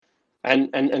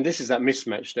And this is that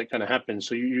mismatch that kind of happens.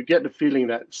 So you get the feeling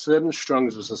that certain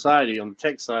strands of society on the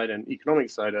tech side and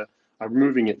economic side are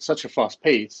moving at such a fast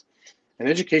pace, and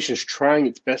education is trying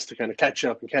its best to kind of catch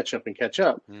up and catch up and catch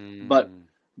up. But Mm.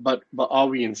 but are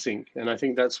we in sync? And I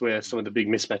think that's where some of the big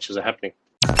mismatches are happening.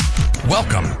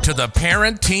 Welcome to the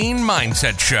Parent Teen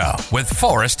Mindset Show with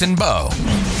Forrest and Bo.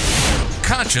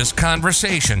 Conscious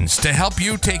conversations to help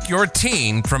you take your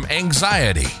teen from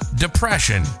anxiety,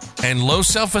 depression, and low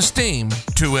self-esteem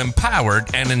to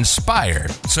empowered and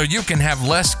inspired so you can have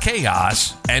less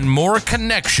chaos and more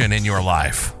connection in your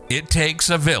life. It takes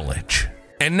a village.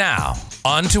 And now,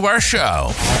 on to our show.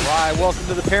 All right, welcome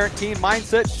to the Parent Teen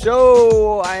Mindset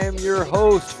Show. I am your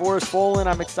host, Forrest Folan.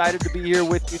 I'm excited to be here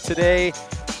with you today.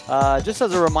 Just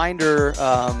as a reminder,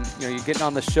 you're getting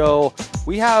on the show.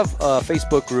 We have a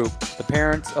Facebook group, the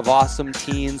Parents of Awesome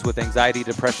Teens with Anxiety,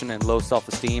 Depression, and Low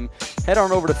Self-Esteem. Head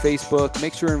on over to Facebook.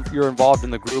 Make sure you're involved in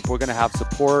the group. We're going to have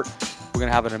support. We're going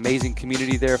to have an amazing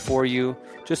community there for you.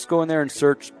 Just go in there and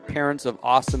search Parents of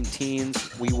Awesome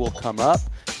Teens. We will come up.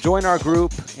 Join our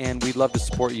group, and we'd love to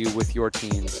support you with your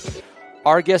teens.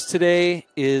 Our guest today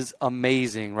is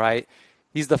amazing, right?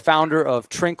 He's the founder of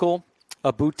Trinkle,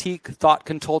 a boutique thought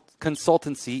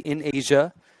consultancy in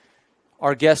Asia.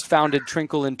 Our guest founded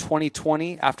Trinkle in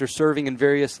 2020 after serving in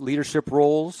various leadership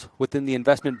roles within the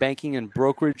investment banking and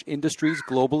brokerage industries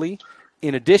globally.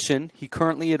 In addition, he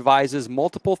currently advises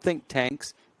multiple think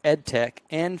tanks, edtech,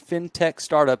 and fintech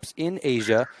startups in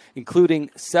Asia,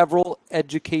 including several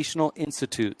educational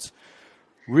institutes.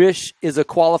 Rish is a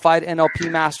qualified NLP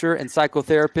master and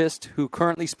psychotherapist who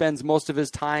currently spends most of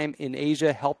his time in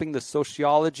Asia helping the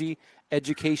sociology,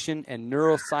 education, and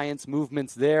neuroscience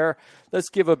movements there. Let's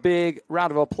give a big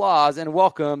round of applause and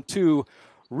welcome to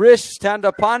Rish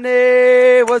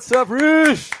Tandapani. What's up,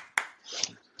 Rish?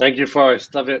 Thank you,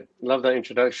 Forrest. Love it. Love that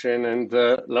introduction and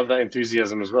love that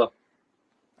enthusiasm as well.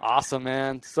 Awesome,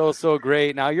 man. So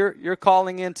great. Now you're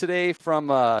calling in today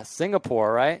from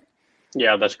Singapore, right?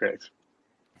 Yeah, that's correct.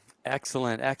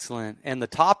 Excellent. And the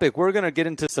topic, we're going to get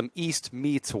into some East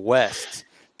meets West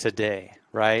today,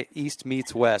 right? East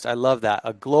meets West. I love that.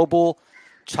 A global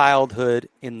childhood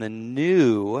in the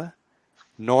new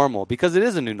normal, because it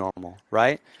is a new normal,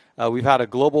 right? We've had a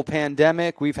global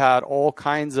pandemic. We've had all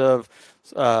kinds of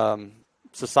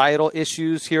societal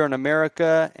issues here in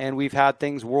America, and we've had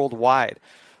things worldwide.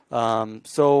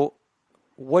 So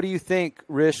what do you think,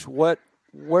 Rish?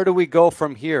 Where do we go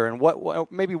from here? And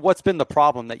what's been the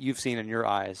problem that you've seen in your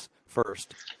eyes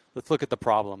first? Let's look at the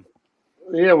problem.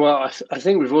 Yeah, well, I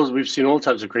think we've seen all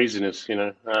types of craziness.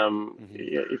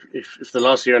 If the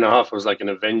last year and a half was like an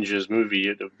Avengers movie,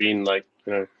 it'd have been like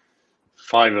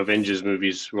 5 Avengers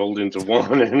movies rolled into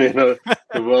one, and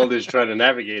the world is trying to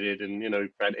navigate it. And we've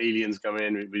had aliens come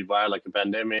in, we've had like a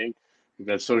pandemic, we've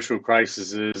had social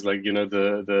crises, like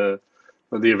the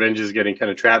Avengers getting kind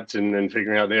of trapped and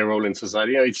figuring out their role in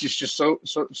society. It's just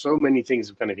so many things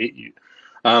have kind of hit you.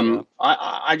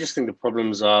 I just think the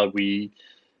problems are we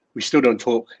still don't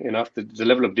talk enough. The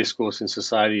level of discourse in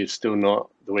society is still not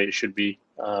the way it should be.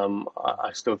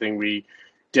 I still think we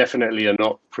definitely are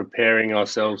not preparing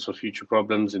ourselves for future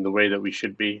problems in the way that we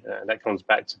should be. That comes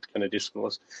back to kind of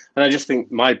discourse. And I just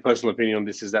think my personal opinion on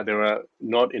this is that there are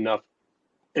not enough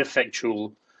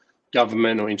effectual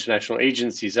government or international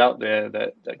agencies out there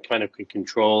that kind of can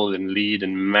control and lead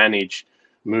and manage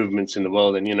movements in the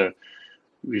world. And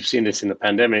we've seen this in the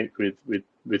pandemic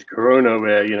with Corona,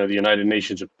 where the United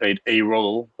Nations have played a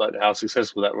role, but how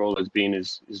successful that role has been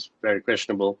is very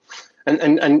questionable.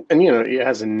 And it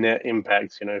has a net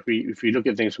impact. If we look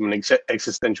at things from an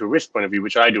existential risk point of view,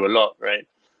 which I do a lot, right?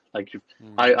 Like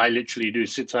I literally do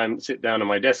sit down on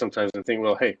my desk sometimes and think,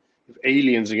 well, hey, if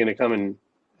aliens are going to come and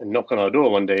knock on our door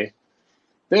one day,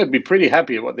 they'd be pretty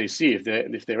happy at what they see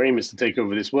if their aim is to take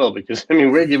over this world, because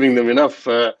we're giving them enough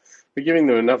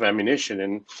ammunition.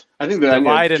 And I think that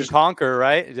divide and conquer,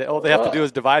 right? All they have to do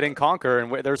is divide and conquer,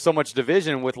 and there's so much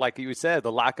division with, like you said,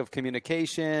 the lack of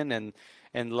communication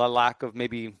and the lack of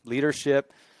maybe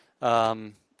leadership.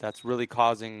 That's really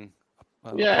causing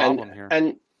a problem here.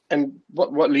 And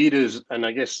what leaders and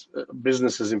I guess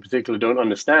businesses in particular don't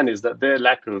understand is that their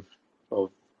lack of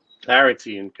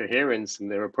clarity and coherence in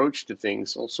their approach to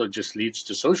things also just leads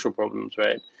to social problems,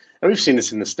 right? And we've seen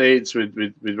this in the States with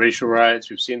racial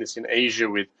riots. We've seen this in Asia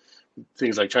with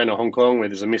things like China, Hong Kong, where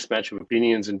there's a mismatch of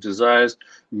opinions and desires.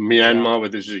 Myanmar, where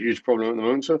there's a huge problem at the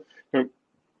moment. So,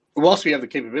 whilst we have the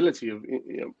capability of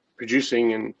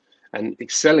producing and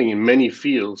excelling in many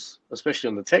fields, especially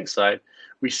on the tech side,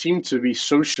 we seem to be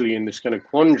socially in this kind of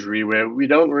quandary where we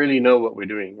don't really know what we're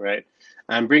doing, right?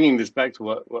 And bringing this back to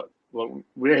what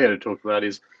we're here to talk about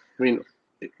is,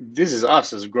 this is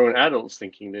us as grown adults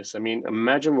thinking this. I mean,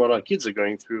 imagine what our kids are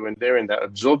going through when they're in that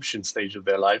absorption stage of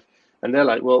their life, and they're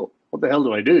like, well, what the hell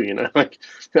do I do? Like,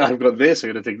 I've got this, I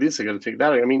got to take this, I got to take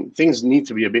that. I mean, things need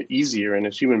to be a bit easier, and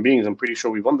as human beings, I'm pretty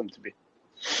sure we want them to be.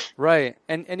 Right.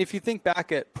 And if you think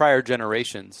back at prior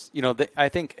generations, I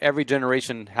think every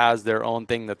generation has their own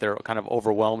thing that they're kind of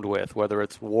overwhelmed with, whether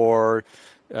it's war,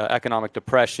 economic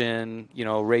depression,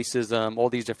 racism, all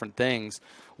these different things.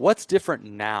 What's different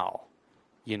now,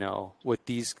 with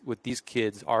these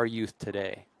kids, our youth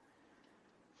today?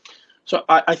 So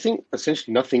I think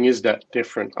essentially nothing is that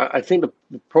different. I think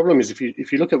the problem is if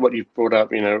you look at what you've brought up,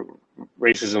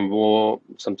 racism, war,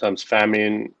 sometimes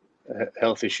famine,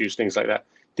 health issues, things like that.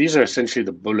 These are essentially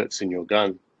the bullets in your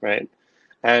gun, right?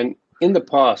 And in the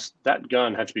past, that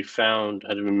gun had to be found,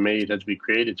 had to be made, had to be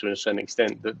created to a certain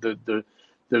extent.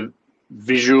 The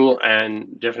visual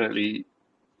and definitely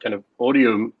kind of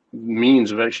audio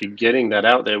means of actually getting that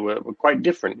out there were quite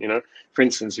different. For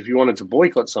instance, if you wanted to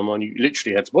boycott someone, you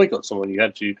literally had to boycott someone. You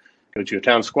had to go to your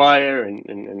town squire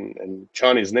and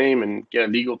chant his name and get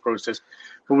a legal process.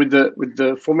 But with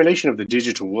the formulation of the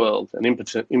digital world, and in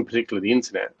particular the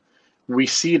internet, we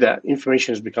see that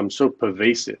information has become so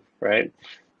pervasive, right?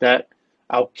 That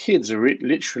our kids are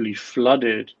literally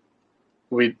flooded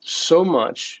with so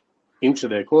much into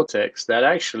their cortex that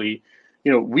actually,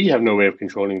 we have no way of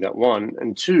controlling that, one.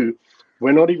 And two,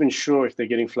 we're not even sure if they're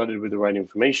getting flooded with the right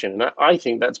information. And I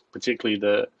think that's particularly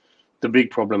the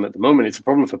big problem at the moment. It's a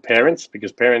problem for parents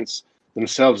because parents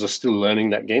themselves are still learning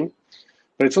that game.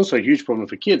 But it's also a huge problem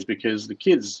for kids because the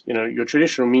kids, your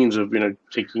traditional means of,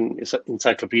 taking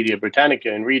Encyclopedia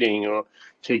Britannica and reading, or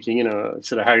taking,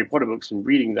 sort of Harry Potter books and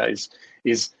reading that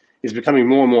is becoming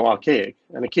more and more archaic.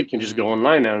 And a kid can just go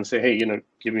online now and say, hey,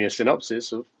 give me a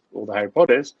synopsis of all the Harry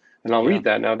Potters, and I'll read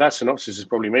that. Now, that synopsis is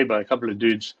probably made by a couple of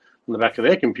dudes on the back of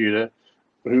their computer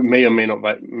who may or may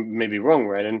not may be wrong,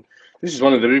 right? And this is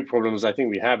one of the big problems I think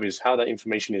we have, is how that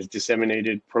information is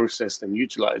disseminated, processed, and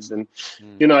utilized. And,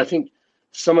 I think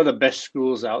some of the best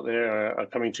schools out there are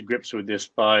coming to grips with this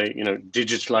by,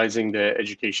 digitalizing their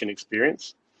education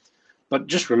experience. But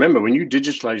just remember, when you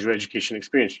digitalize your education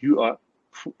experience, you're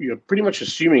pretty much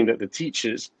assuming that the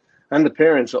teachers and the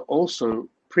parents are also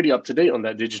pretty up to date on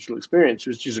that digital experience,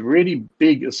 which is a really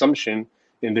big assumption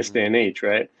in this day and age,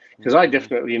 right? Because I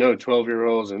definitely know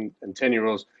 12-year-olds and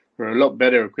 10-year-olds who are a lot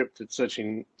better equipped at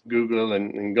searching Google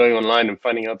and going online and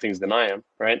finding out things than I am,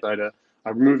 right? That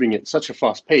are moving at such a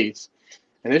fast pace.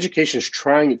 And education is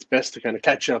trying its best to kind of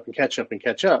catch up.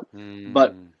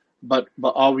 But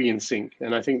are we in sync?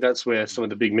 And I think that's where some of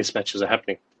the big mismatches are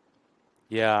happening.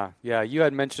 Yeah. You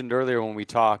had mentioned earlier when we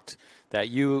talked that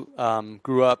you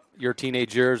grew up, your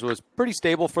teenage years was pretty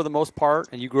stable for the most part,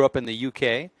 and you grew up in the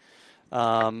UK.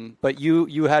 But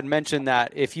you had mentioned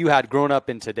that if you had grown up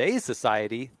in today's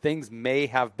society, things may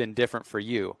have been different for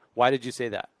you. Why did you say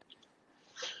that?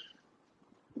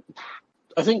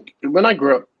 I think when I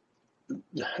grew up,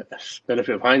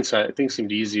 benefit of hindsight, things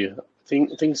seemed easier.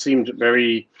 Things seemed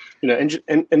very,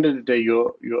 end of the day,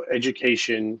 your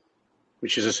education,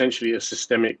 which is essentially a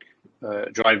systemic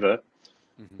driver,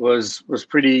 was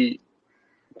pretty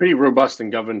robust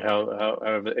and governed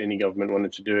however any government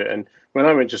wanted to do it. And when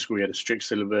I went to school, we had a strict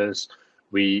syllabus.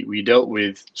 We dealt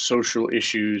with social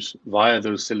issues via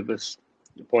those syllabus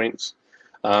points.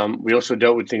 We also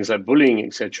dealt with things like bullying,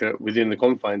 etc., within the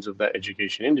confines of that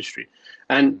education industry.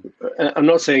 And I'm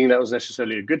not saying that was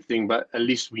necessarily a good thing, but at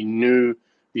least we knew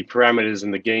the parameters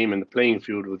in the game and the playing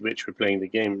field with which we're playing the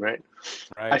game, right?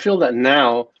 I feel that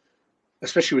now,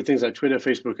 especially with things like Twitter,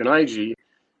 Facebook, and IG,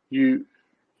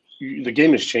 the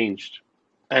game has changed,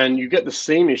 and you get the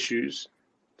same issues,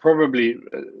 probably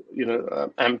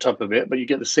amped up a bit, but you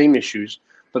get the same issues,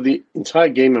 but the entire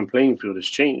game and playing field has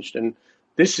changed. And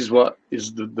this is what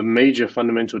is the major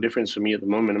fundamental difference for me at the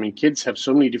moment. I mean, kids have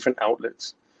so many different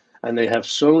outlets, and they have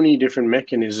so many different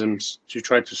mechanisms to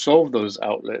try to solve those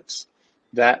outlets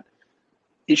that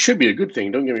it should be a good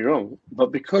thing, don't get me wrong.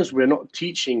 But because we're not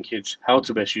teaching kids how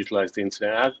to best utilize the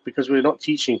internet, because we're not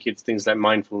teaching kids things like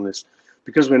mindfulness,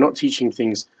 because we're not teaching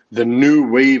things, the new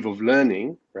wave of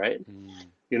learning, right?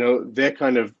 They're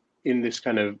kind of in this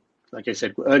kind of, like I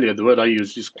said earlier, the word I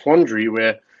used is quandary,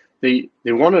 where they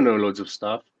want to know loads of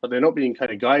stuff, but they're not being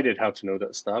kind of guided how to know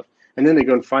that stuff. And then they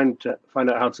go and find out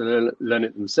how to learn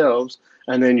it themselves.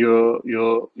 And then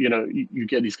you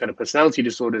get these kind of personality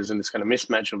disorders and this kind of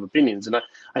mismatch of opinions. And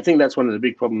I think that's one of the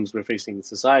big problems we're facing in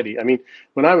society. I mean,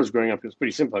 when I was growing up, it was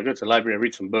pretty simple. I go to the library, I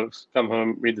read some books, come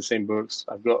home, read the same books.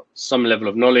 I've got some level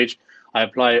of knowledge. I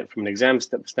apply it from an exam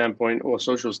standpoint or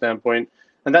social standpoint.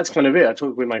 And that's kind of it. I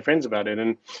talk with my friends about it,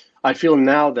 and I feel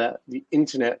now that the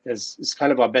internet is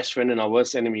kind of our best friend and our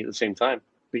worst enemy at the same time.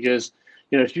 Because,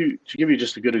 to give you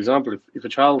just a good example, if a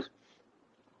child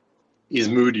is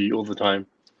moody all the time,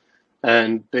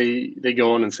 and they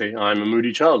go on and say, I'm a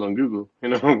moody child on Google,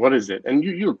 what is it? And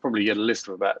you'll probably get a list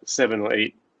of about 7 or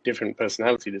 8 different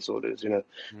personality disorders,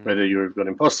 whether you've got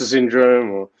imposter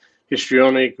syndrome or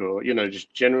histrionic or,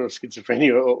 just general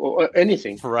schizophrenia or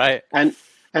anything. Right. And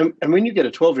when you get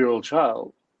a 12-year-old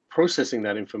child processing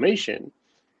that information,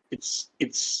 it's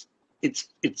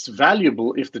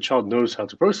valuable if the child knows how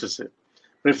to process it.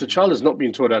 But if the child has not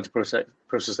been taught how to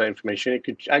process that information, it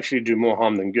could actually do more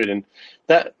harm than good. And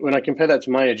that, when I compare that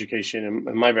to my education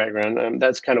and my background,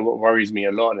 that's kind of what worries me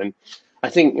a lot. And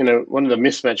I think, one of the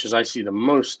mismatches I see the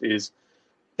most is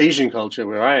Asian culture,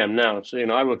 where I am now. So,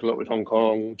 I work a lot with Hong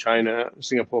Kong, China,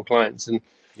 Singapore clients. And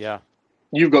yeah,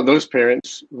 you've got those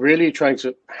parents really trying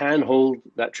to handhold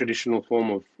that traditional form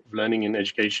of learning and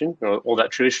education, or that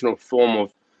traditional form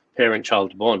of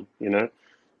parent-child bond,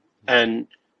 And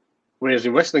whereas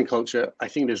in Western culture, I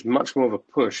think there's much more of a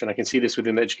push, and I can see this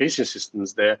within the education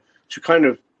systems there, to kind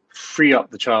of free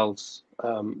up the child's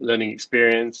learning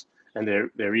experience and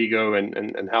their ego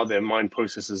and how their mind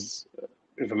processes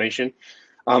information.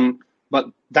 But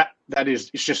that is,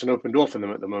 it's just an open door for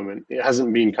them at the moment. It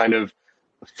hasn't been kind of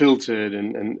filtered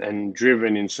and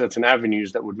driven in certain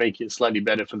avenues that would make it slightly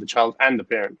better for the child and the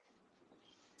parent.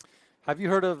 Have you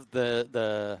heard of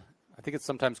the I think it's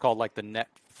sometimes called like the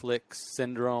Netflix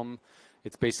syndrome?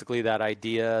 It's basically that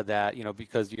idea that,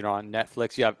 because, on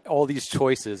Netflix, you have all these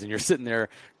choices and you're sitting there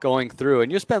going through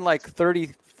and you spend like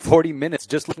 30, 40 minutes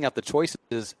just looking at the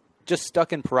choices, just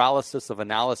stuck in paralysis of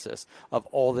analysis of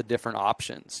all the different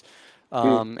options.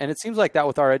 And it seems like that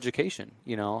with our education,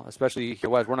 especially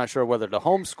here West. We're not sure whether to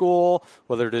homeschool,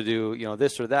 whether to do,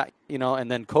 this or that,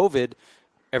 and then COVID,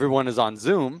 everyone is on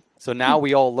Zoom. So now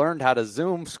we all learned how to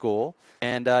Zoom school.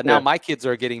 And now my kids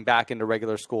are getting back into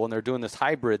regular school and they're doing this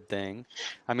hybrid thing.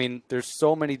 I mean, there's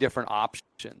so many different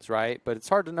options, right? But it's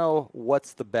hard to know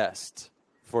what's the best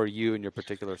for you in your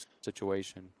particular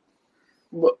situation.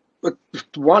 Well, but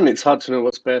one, it's hard to know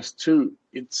what's best. Two,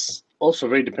 it's also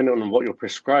very dependent on what you're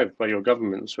prescribed by your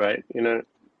governments, right?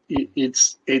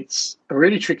 It's a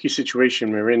really tricky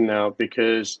situation we're in now,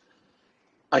 because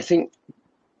I think,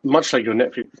 much like your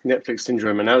Netflix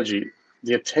syndrome analogy,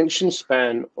 the attention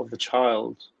span of the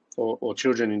child or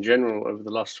children in general over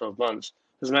the last 12 months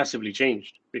has massively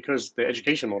changed because the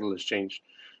education model has changed.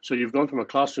 So you've gone from a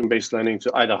classroom-based learning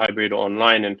to either hybrid or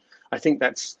online. And I think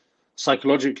that's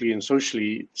psychologically and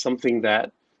socially something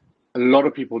that a lot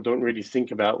of people don't really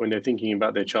think about when they're thinking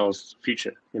about their child's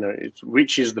future. It's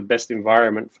which is the best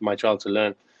environment for my child to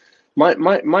learn.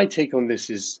 My take on this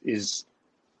is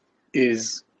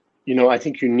I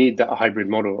think you need that hybrid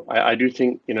model. I do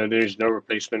think, there is no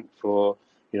replacement for,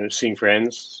 seeing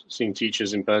friends, seeing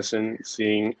teachers in person,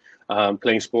 seeing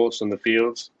playing sports on the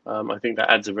fields. I think that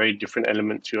adds a very different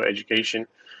element to your education.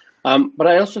 But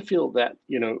I also feel that,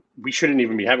 we shouldn't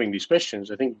even be having these questions.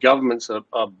 I think governments are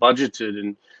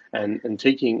budgeted and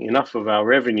taking enough of our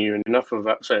revenue and enough of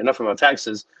our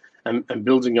taxes and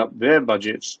building up their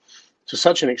budgets to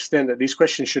such an extent that these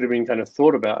questions should have been kind of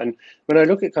thought about. And when I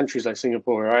look at countries like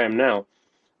Singapore, where I am now,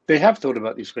 they have thought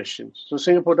about these questions. So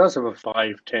Singapore does have a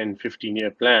 5, 10,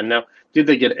 15-year plan. Now, did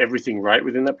they get everything right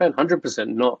within that plan? 100%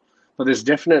 not. But there's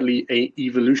definitely a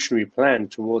evolutionary plan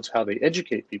towards how they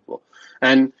educate people.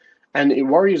 And it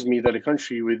worries me that a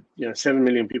country with 7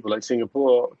 million people like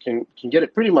Singapore can get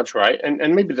it pretty much right.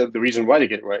 And maybe the reason why they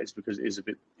get it right is because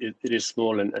it is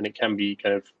small and it can be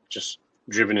kind of just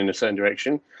driven in a certain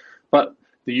direction. But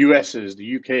the US's,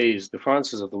 the UK's, the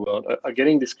France's of the world are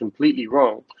getting this completely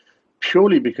wrong,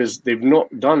 purely because they've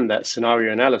not done that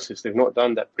scenario analysis. They've not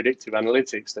done that predictive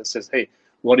analytics that says, hey,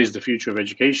 what is the future of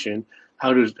education?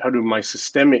 How do my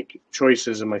systemic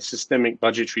choices and my systemic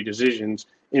budgetary decisions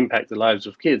impact the lives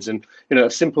of kids? And a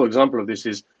simple example of this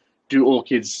is, do all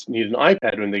kids need an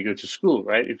iPad when they go to school,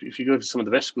 right? If you go to some of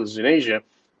the best schools in Asia,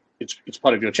 it's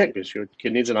part of your checklist. Your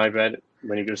kid needs an iPad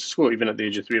when he goes to school, even at the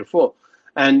age of 3 or 4.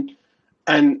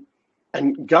 And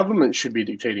government should be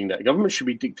dictating that. Government should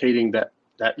be dictating that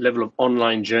level of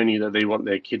online journey that they want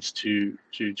their kids to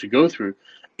go through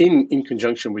in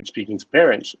conjunction with speaking to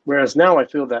parents. Whereas now I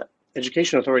feel that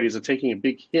education authorities are taking a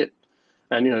big hit.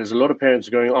 And there's a lot of parents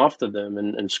going after them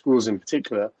and schools in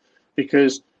particular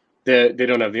because they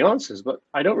don't have the answers. But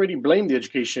I don't really blame the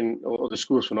education or the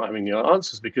schools for not having the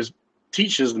answers, because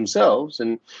teachers themselves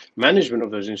and management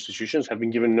of those institutions have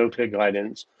been given no clear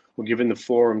guidance or given the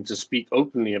forum to speak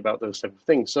openly about those type of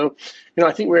things. So,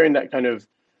 I think we're in that kind of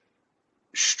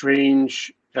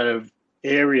strange kind of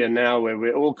area now where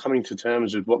we're all coming to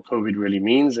terms with what COVID really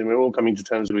means, and we're all coming to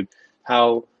terms with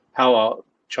how our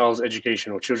child's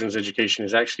education or children's education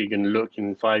is actually going to look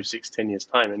in 5, 6, 10 years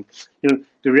time. And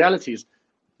the reality is,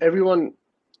 everyone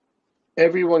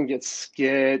gets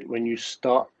scared when you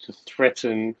start to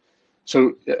threaten.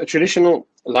 So a traditional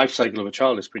life cycle of a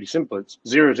child is pretty simple. It's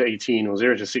 0 to 18 or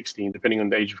 0 to 16, depending on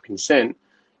the age of consent.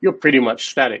 You're pretty much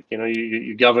static.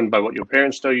 You're governed by what your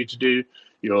parents tell you to do.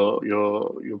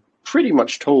 You're pretty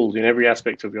much told in every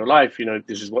aspect of your life,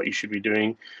 this is what you should be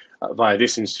doing via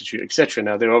this institute, etc.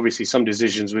 Now, there are obviously some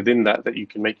decisions within that you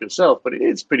can make yourself, but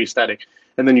it's pretty static.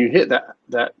 And then you hit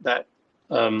that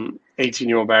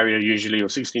 18-year-old barrier usually, or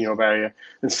 16-year-old barrier,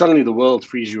 and suddenly the world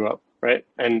frees you up, right?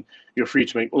 And you're free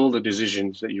to make all the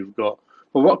decisions that you've got.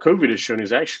 But what COVID has shown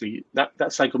is actually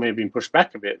that cycle may have been pushed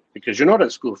back a bit, because you're not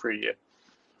at school for a year,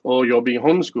 or you're being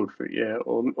homeschooled for a year,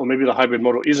 or maybe the hybrid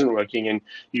model isn't working and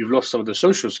you've lost some of the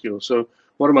social skills. So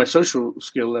what are my social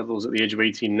skill levels at the age of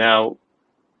 18 now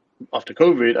after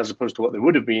COVID, as opposed to what they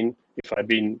would have been if I'd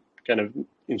been kind of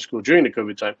in school during the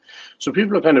COVID time? So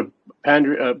people are kind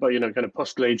of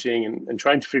postulating and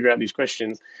trying to figure out these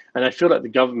questions. And I feel like the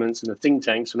governments and the think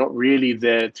tanks are not really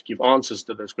there to give answers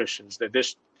to those questions.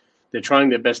 They're trying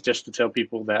their best just to tell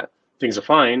people that things are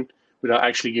fine, without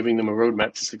actually giving them a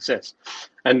roadmap to success.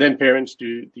 And then parents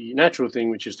do the natural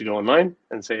thing, which is to go online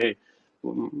and say, hey,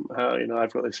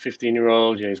 I've got this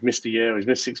 15-year-old, he's missed a year, or he's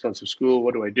missed 6 months of school,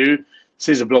 what do I do? This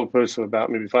is a blog post of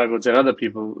about maybe 5 or 10 other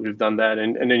people who've done that.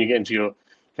 And then you get into your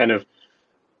kind of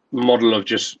model of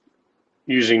just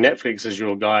using Netflix as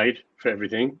your guide for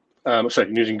everything.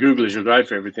 Using Google as your guide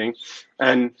for everything.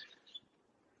 And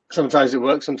sometimes it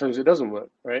works, sometimes it doesn't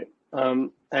work, right?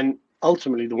 And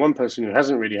ultimately, the one person who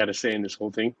hasn't really had a say in this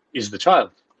whole thing is the child.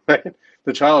 Right?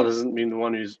 The child hasn't been the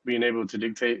one who's been able to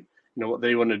dictate, what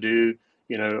they want to do.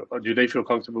 Or do they feel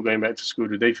comfortable going back to school?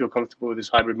 Do they feel comfortable with this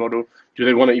hybrid model? Do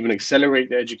they want to even accelerate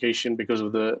their education because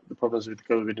of the problems with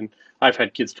COVID? And I've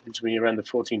had kids talking to me around the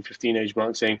 14, 15 age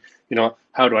mark saying,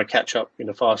 how do I catch up in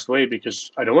a fast way?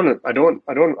 Because I don't want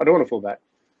to fall back.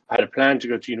 I had a plan to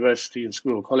go to university and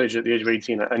school or college at the age of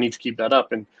 18. I need to keep that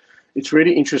up. And it's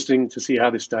really interesting to see how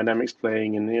this dynamic's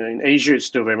playing. And in Asia, it's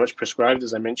still very much prescribed,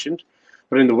 as I mentioned.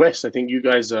 But in the West, I think you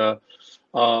guys are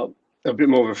a bit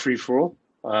more of a free-for-all.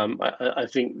 I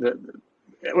think that,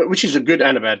 which is a good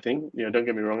and a bad thing. Don't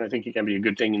get me wrong. I think it can be a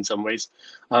good thing in some ways.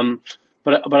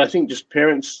 But I think just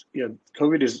parents,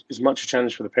 COVID is as much a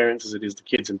challenge for the parents as it is the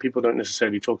kids, and people don't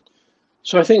necessarily talk.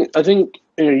 So I think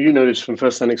you know this from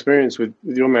first-hand experience with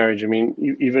your marriage. I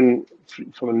mean, even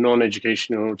from a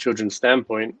non-educational children's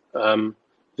standpoint,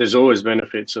 there's always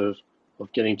benefits of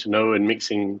getting to know and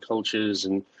mixing cultures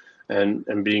and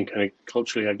being kind of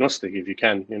culturally agnostic, if you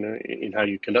can, in how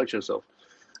you conduct yourself.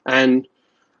 And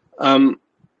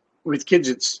with kids,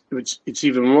 it's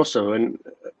even more so. And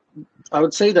I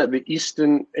would say that the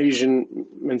Eastern Asian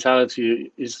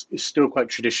mentality is still quite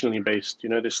traditionally based.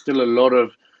 There's still a lot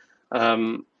of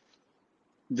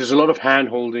hand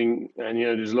holding, and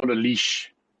there's a lot of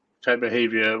leash type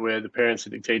behavior where the parents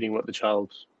are dictating what the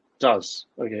child does.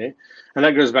 Okay, and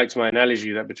that goes back to my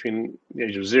analogy that between the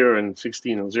age of 0 and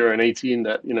 16 or 0 and 18,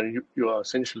 that you are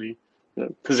essentially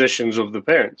possessions of the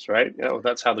parents, right?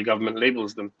 That's how the government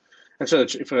labels them. And so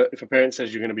if a parent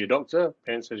says you're going to be a doctor,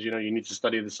 parent says you need to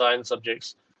study the science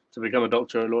subjects to become a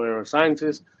doctor, a lawyer, or a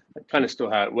scientist, that's kind of still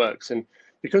how it works. And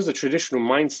because the traditional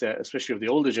mindset, especially of the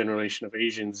older generation of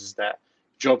Asians, is that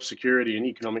job security and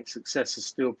economic success is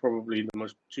still probably the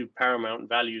most two paramount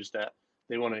values that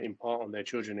they want to impart on their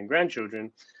children and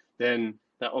grandchildren, then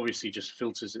that obviously just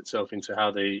filters itself into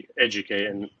how they educate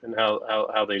and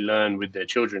how they learn with their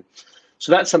children.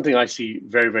 So that's something I see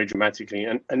very, very dramatically.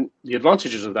 And the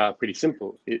advantages of that are pretty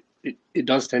simple. It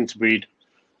does tend to breed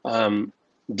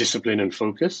discipline and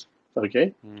focus,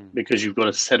 okay? Because you've got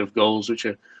a set of goals which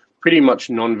are pretty much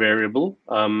non-variable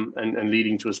and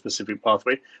leading to a specific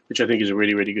pathway, which I think is a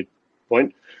really, really good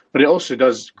point. But it also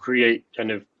does create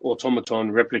kind of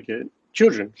automaton replicate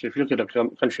children. So if you look at a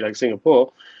country like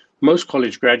Singapore, most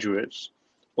college graduates,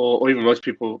 or even most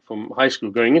people from high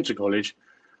school going into college,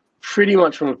 pretty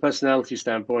much from a personality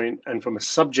standpoint and from a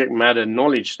subject matter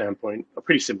knowledge standpoint, are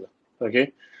pretty similar.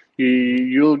 Okay,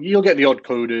 you'll get the odd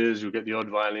coders, you'll get the odd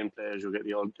violin players, you'll get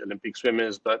the odd Olympic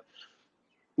swimmers, but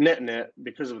net,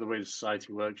 because of the way the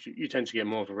society works, you tend to get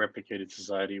more of a replicated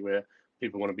society where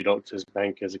people want to be doctors,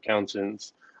 bankers,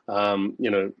 accountants,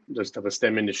 those type of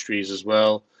STEM industries as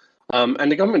well.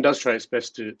 And the government does try its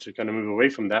best to kind of move away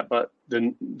from that, but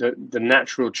the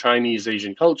natural Chinese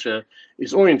Asian culture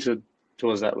is oriented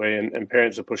towards that way, and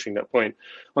parents are pushing that point.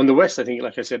 On the West, I think,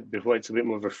 like I said before, it's a bit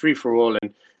more of a free-for-all,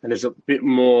 and there's a bit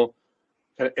more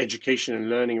kind of education and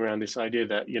learning around this idea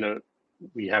that, you know,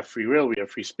 we have free will, we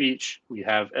have free speech, we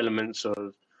have elements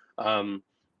of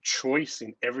choice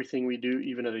in everything we do,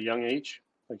 even at a young age.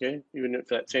 Okay, even if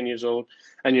that's 10 years old.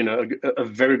 And, you know, a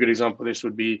very good example of this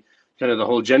would be kind of the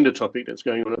whole gender topic that's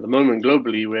going on at the moment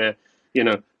globally, where, you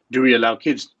know, do we allow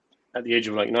kids at the age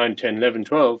of like 9, 10, 11,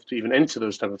 12 to even enter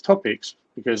those type of topics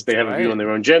because they have a view on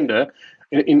their own gender?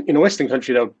 In a Western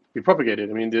country, that would be propagated.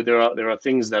 I mean, there are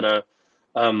things that are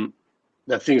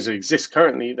things that exist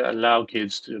currently that allow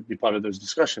kids to be part of those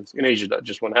discussions. In Asia, that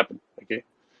just won't happen. Okay,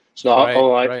 so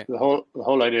the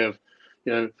whole idea of,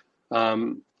 you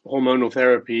know, hormonal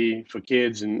therapy for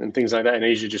kids and things like that in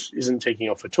Asia just isn't taking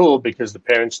off at all, because the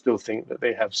parents still think that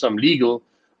they have some legal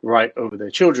right over their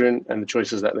children and the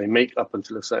choices that they make up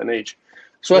until a certain age.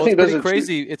 So I think it's pretty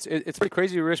crazy. It's pretty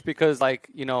crazy, Rich, because, like,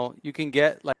 you know, you can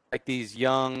get like these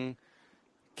young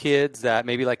kids that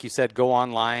maybe, like you said, go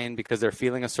online because they're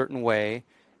feeling a certain way.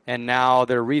 And now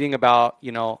they're reading about,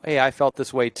 you know, hey, I felt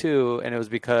this way too, and it was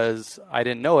because I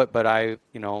didn't know it, but I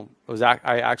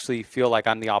actually feel like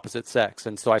I'm the opposite sex,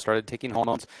 and so I started taking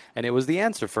hormones, and it was the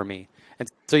answer for me. And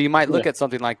so you might look at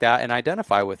something like that and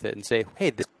identify with it and say,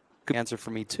 hey, this could be an answer for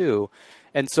me too.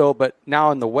 And so, but now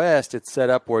in the West, it's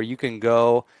set up where you can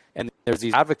go and there's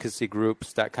these advocacy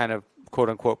groups that kind of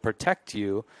quote unquote protect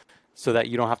you, so that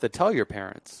you don't have to tell your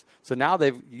parents. So now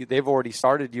they've already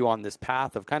started you on this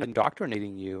path of kind of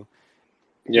indoctrinating you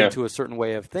into a certain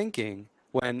way of thinking,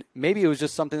 when maybe it was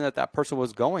just something that person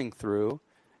was going through,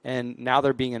 and now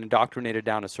they're being indoctrinated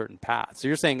down a certain path. So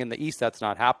you're saying in the East that's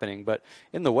not happening, but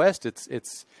in the West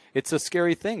it's a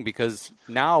scary thing, because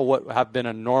now what have been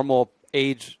a normal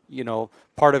age, you know,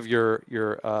 part of your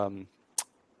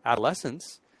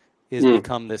adolescence is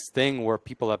become this thing where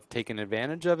people have taken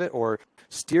advantage of it or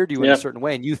steered you in a certain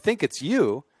way, and you think it's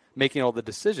you making all the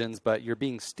decisions, but you're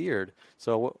being steered.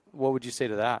 So what would you say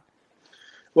to that?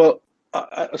 Well, so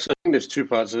I think there's two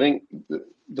parts. I think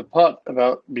the part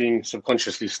about being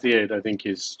subconsciously steered, I think,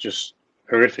 is just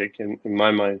horrific in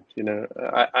my mind. You know,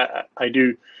 I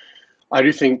do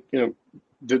think, you know,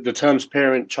 the terms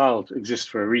parent-child exist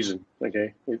for a reason.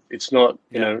 Okay, it's not,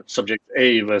 you know, subject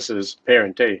A versus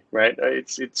parent A, right?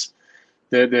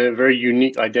 They're very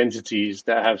unique identities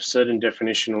that have certain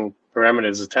definitional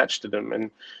parameters attached to them. And,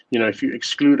 you know, if you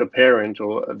exclude a parent,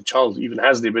 or the child even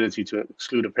has the ability to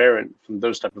exclude a parent from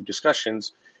those type of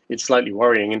discussions, it's slightly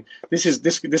worrying. And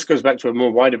this goes back to a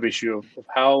more wider issue of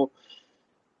how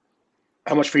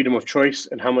much freedom of choice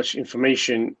and how much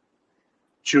information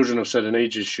children of certain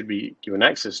ages should be given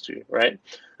access to, right?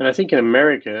 And I think in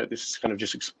America, this has kind of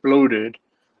just exploded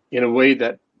in a way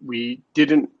that we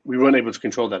weren't able to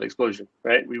control that explosion,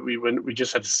 right? We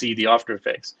just had to see the after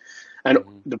effects. And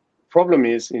the problem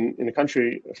is in a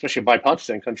country, especially a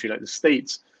bipartisan country like the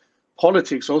States,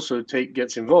 politics also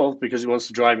gets involved because it wants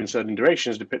to drive in certain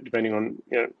directions depending on,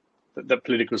 you know, the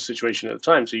political situation at the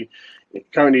time. So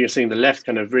currently you're seeing the left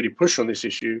kind of really push on this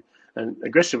issue and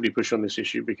aggressively push on this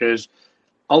issue, because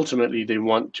ultimately they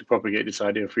want to propagate this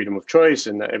idea of freedom of choice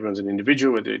and that everyone's an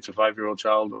individual, whether it's a 5-year-old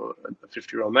child or a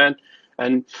 50-year-old man.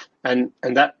 And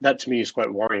that to me is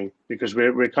quite worrying, because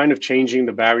we're kind of changing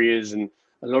the barriers, and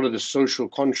a lot of the social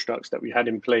constructs that we had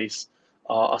in place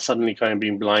are suddenly kind of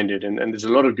being blinded. And there's a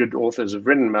lot of good authors have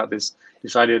written about this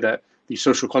idea that these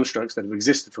social constructs that have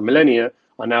existed for millennia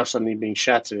are now suddenly being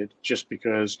shattered just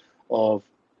because of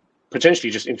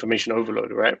potentially just information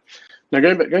overload, right? Now,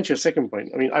 going to your second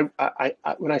point, I mean, I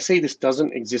when I say this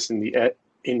doesn't exist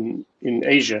in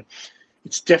Asia,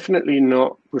 it's definitely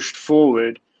not pushed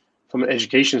forward from an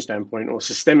education standpoint or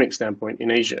systemic standpoint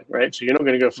in Asia, right? So you're not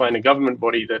going to go find a government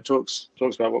body that talks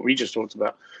about what we just talked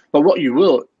about. But what you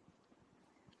will,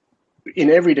 in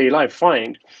everyday life,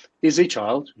 find is a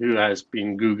child who has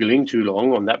been Googling too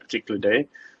long on that particular day,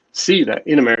 see that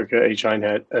in America a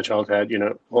child had, you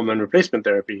know, hormone replacement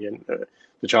therapy, and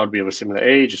the child be of a similar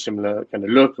age, a similar kind of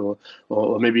look,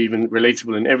 or maybe even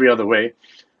relatable in every other way.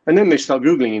 And then they start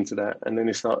Googling into that, and then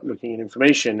they start looking at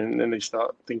information, and then they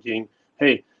start thinking,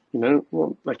 hey, you know,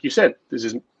 well, like you said, this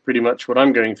is pretty much what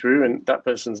I'm going through, and that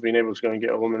person's been able to go and get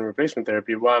a hormone replacement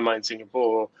therapy. Why am I in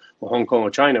Singapore or Hong Kong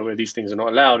or China, where these things are not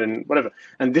allowed, and whatever?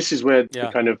 And this is where the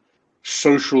kind of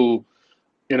social,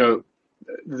 you know,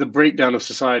 the breakdown of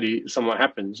society somewhat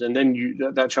happens. And then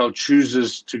that child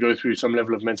chooses to go through some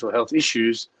level of mental health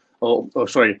issues, or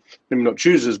sorry, maybe not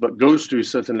chooses, but goes through a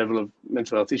certain level of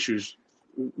mental health issues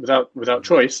without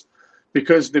choice,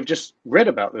 because they've just read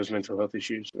about those mental health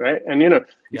issues, right? And, you know,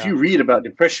 if you read about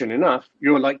depression enough,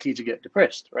 you're likely to get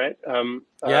depressed, right? And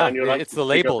you're it's the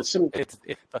labels.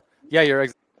 You're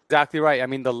exactly right. I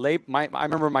mean, I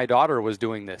remember my daughter was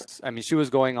doing this. I mean, she was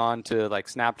going on to like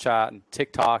Snapchat and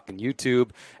TikTok and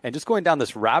YouTube and just going down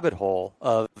this rabbit hole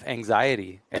of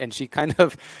anxiety. And she kind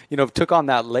of, took on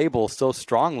that label so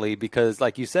strongly because,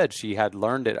 like you said, she had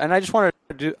learned it. And I just wanted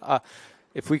to do,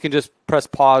 if we can just press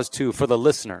pause for the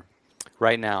listener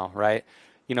right now, right?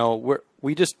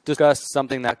 We just discussed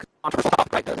something that controversial,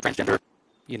 right? The transgender,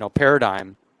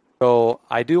 paradigm. So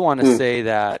I do want to say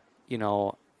that,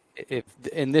 if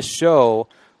in this show,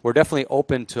 we're definitely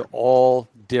open to all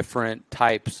different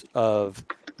types of,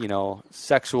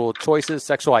 sexual choices,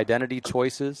 sexual identity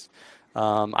choices.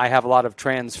 I have a lot of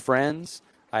trans friends.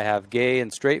 I have gay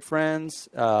and straight friends,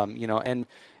 and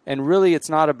really it's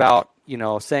not about,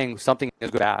 saying something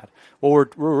is bad.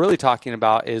 What we're really talking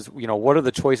about is, what are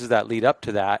the choices that lead up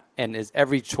to that? And is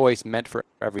every choice meant for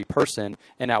every person?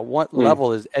 And at what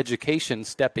level is education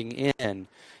stepping in?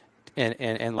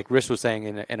 And like Rich was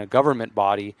saying, in a government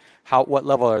body, what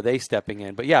level are they stepping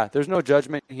in? But yeah, there's no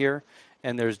judgment here,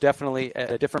 and there's definitely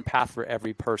a different path for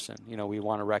every person. We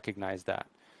want to recognize that.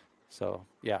 So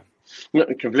yeah, no,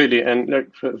 completely. And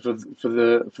look, for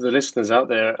the listeners out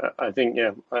there, I think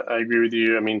I agree with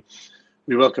you. I mean,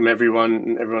 we welcome everyone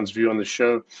and everyone's view on the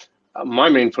show. My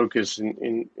main focus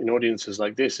in audiences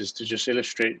like this is to just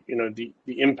illustrate, the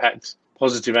impact,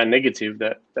 positive and negative,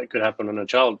 that could happen on a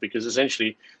child, because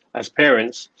essentially, as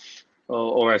parents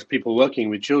or as people working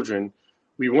with children,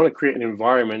 we want to create an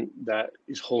environment that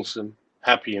is wholesome,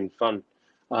 happy, and fun.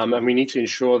 And we need to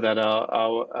ensure that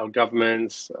our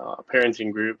governments, our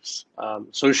parenting groups,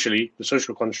 socially, the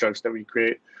social constructs that we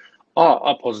create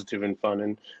are positive and fun.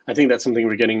 And I think that's something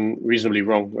we're getting reasonably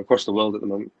wrong across the world at the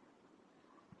moment.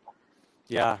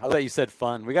 Yeah, I thought you said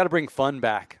fun. We got to bring fun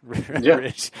back, Yeah.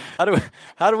 Rich. How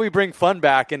do we bring fun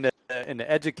back into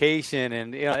education?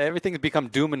 And everything's become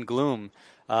doom and gloom.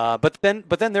 But then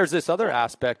there's this other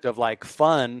aspect of like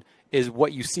fun is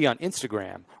what you see on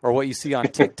Instagram or what you see on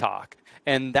TikTok,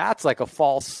 and that's like a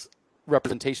false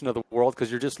representation of the world because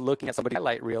you're just looking at somebody's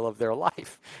highlight reel of their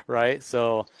life, right?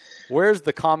 So where's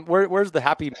the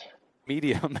happy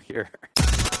medium here?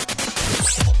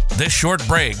 This short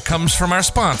break comes from our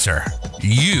sponsor,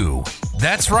 you.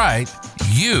 That's right,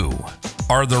 you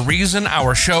are the reason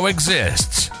our show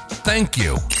exists. Thank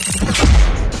you.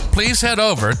 Please head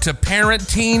over to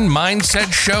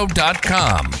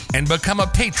ParentTeenMindsetShow.com and become a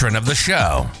patron of the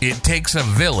show. It takes a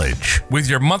village. With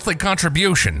your monthly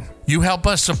contribution, you help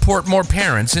us support more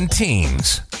parents and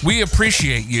teens. We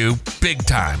appreciate you big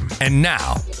time. And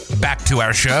now, back to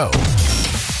our show.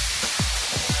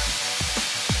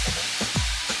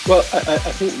 Well, I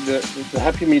think the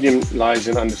happy medium lies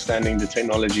in understanding the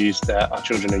technologies that our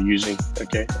children are using.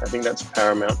 Okay, I think that's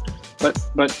paramount. But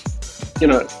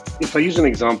if I use an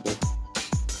example,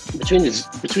 between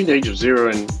the age of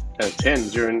 0 and 10,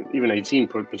 during even 18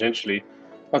 potentially,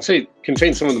 I'd say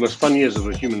contains some of the most fun years of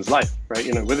a human's life, right?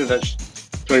 Whether that's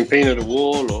throwing paint at a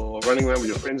wall or running around with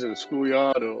your friends in the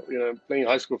schoolyard or playing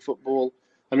high school football.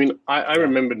 I mean, I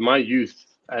remembered my youth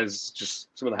as just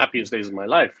some of the happiest days of my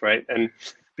life, right? And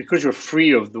because you're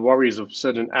free of the worries of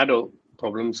certain adult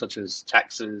problems such as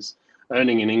taxes,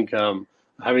 earning an income,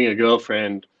 having a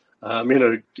girlfriend,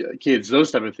 kids,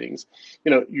 those type of things,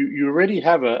 you already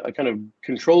have a kind of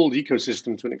controlled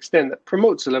ecosystem to an extent that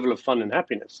promotes a level of fun and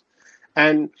happiness.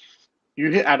 And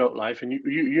you hit adult life, and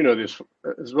you know this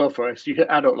as well, Forrest. You hit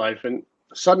adult life, and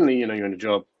suddenly, you're in a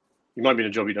job. You might be in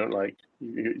a job you don't like.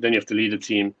 Then you have to lead a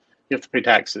team. You have to pay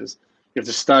taxes. You have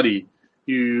to study.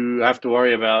 You have to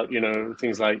worry about,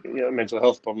 things like mental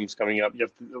health problems coming up. You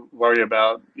have to worry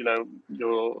about,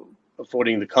 you're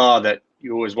affording the car that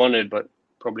you always wanted, but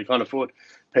probably can't afford,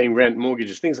 paying rent,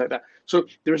 mortgages, things like that. So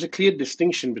there is a clear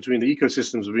distinction between the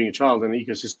ecosystems of being a child and the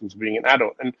ecosystems of being an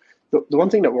adult. And the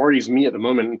one thing that worries me at the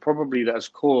moment, and probably that has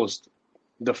caused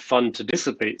the fun to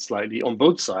dissipate slightly on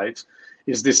both sides,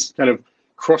 is this kind of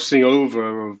crossing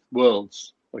over of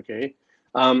worlds. Okay.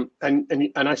 And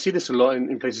I see this a lot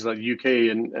in places like the UK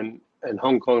and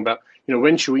Hong Kong about,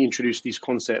 when should we introduce these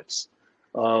concepts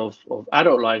of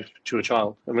adult life to a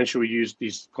child? And when should we use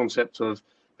these concepts of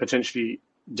potentially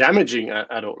damaging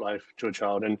adult life to a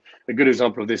child? And a good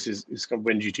example of this is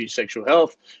when do you teach sexual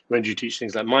health? When do you teach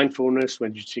things like mindfulness?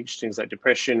 When do you teach things like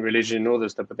depression, religion, all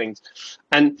those type of things?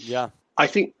 And yeah, I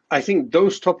think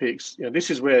those topics, this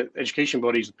is where education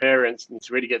bodies, parents need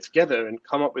to really get together and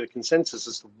come up with a consensus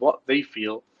as to what they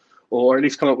feel, or at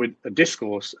least come up with a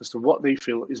discourse as to what they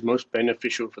feel is most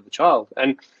beneficial for the child.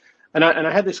 And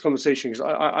I had this conversation because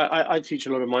I teach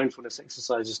a lot of mindfulness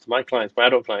exercises to my clients, my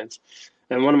adult clients.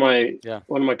 And one of my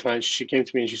clients, she came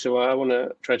to me and she said, well, I want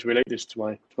to try to relate this to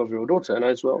my 12-year-old daughter. And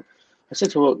I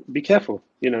said to her, well, be careful,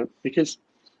 because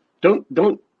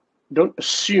don't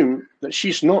assume that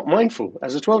she's not mindful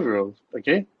as a 12-year-old.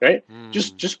 Okay, right?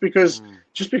 Just because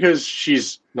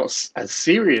she's not as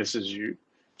serious as you,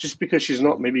 just because she's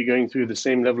not maybe going through the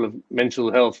same level of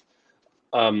mental health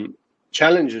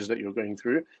challenges that you're going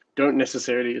through, don't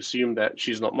necessarily assume that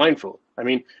she's not mindful. I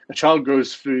mean, a child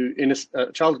goes through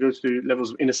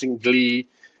levels of innocent glee,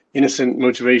 innocent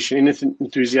motivation, innocent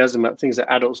enthusiasm about things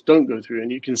that adults don't go through.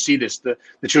 And you can see this, the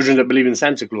children that believe in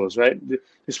Santa Claus, right?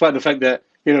 Despite the fact that,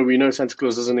 we know Santa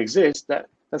Claus doesn't exist,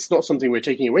 that's not something we're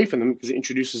taking away from them, because it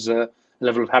introduces a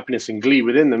level of happiness and glee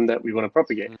within them that we want to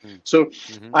propagate. So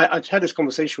I had this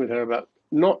conversation with her about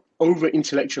not over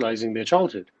intellectualizing their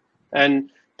childhood.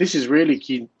 And this is really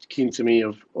keen to me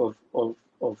of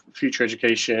future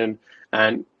education,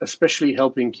 and especially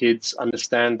helping kids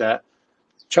understand that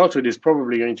childhood is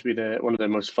probably going to be one of their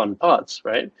most fun parts,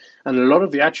 right? And a lot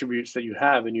of the attributes that you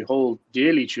have and you hold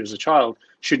dearly to you as a child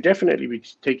should definitely be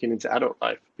taken into adult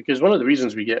life. Because one of the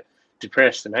reasons we get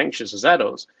depressed and anxious as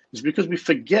adults is because we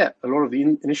forget a lot of the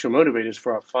initial motivators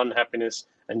for our fun, happiness,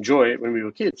 and joy when we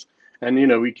were kids. And,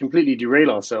 we completely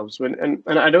derail ourselves. And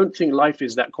I don't think life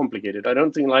is that complicated. I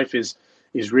don't think life is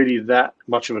really that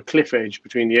much of a cliff edge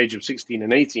between the age of 16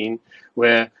 and 18,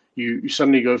 where you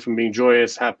suddenly go from being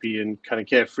joyous, happy, and kind of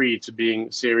carefree to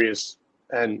being serious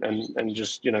and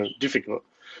just, difficult.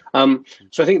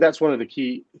 So I think that's one of the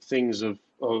key things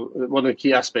one of the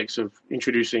key aspects of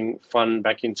introducing fun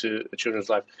back into a children's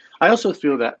life. I also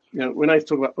feel that, when I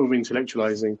talk about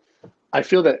over-intellectualizing, I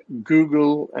feel that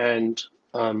Google and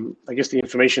I guess the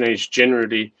information age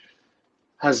generally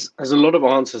has a lot of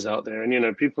answers out there.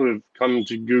 And, people who've come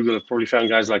to Google have probably found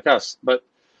guys like us. But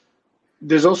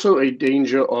there's also a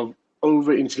danger of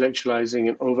over-intellectualizing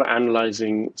and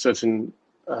over-analyzing certain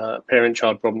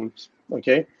parent-child problems,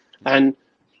 okay? And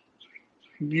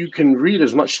you can read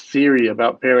as much theory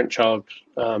about parent-child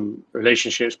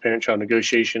relationships, parent-child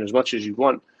negotiation as much as you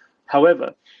want.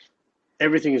 However,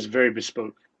 everything is very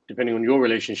bespoke, depending on your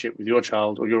relationship with your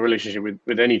child or your relationship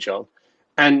with any child.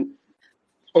 And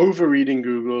over-reading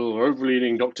Google or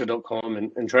over-reading doctor.com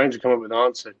and trying to come up with an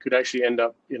answer could actually end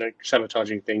up,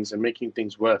 sabotaging things and making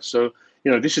things worse. So,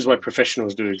 this is why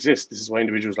professionals do exist. This is why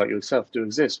individuals like yourself do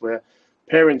exist, where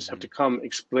parents have to come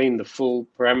explain the full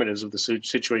parameters of the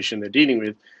situation they're dealing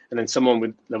with, and then someone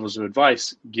with levels of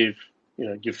advice give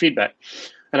feedback.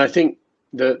 And I think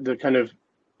the kind of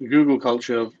Google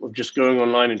culture of just going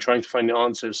online and trying to find the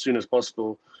answer as soon as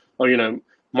possible, or,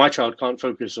 my child can't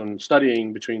focus on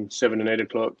studying between 7 and 8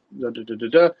 o'clock.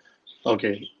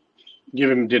 Okay, give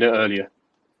him dinner earlier.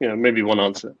 Maybe one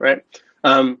answer, right?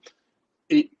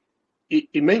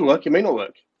 It may work, it may not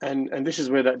work, and this is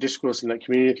where that discourse and that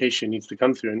communication needs to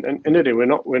come through. And anyway,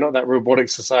 we're not that robotic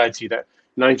society, that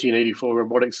 1984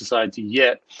 robotic society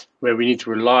yet, where we need to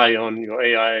rely on your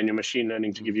AI and your machine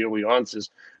learning to give you all your answers.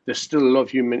 There's still a lot of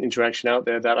human interaction out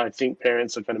there that I think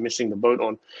parents are kind of missing the boat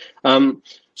on.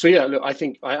 So yeah, look, I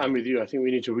think I'm with you. I think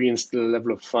we need to reinstill a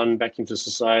level of fun back into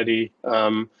society.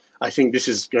 I think this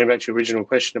is going back to your original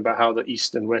question about how the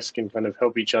East and West can kind of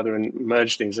help each other and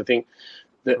merge things. I think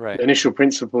the initial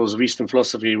principles of Eastern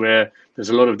philosophy, where there's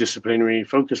a lot of disciplinary,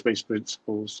 focus-based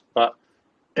principles, but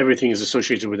everything is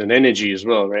associated with an energy as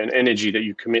well, right? An energy that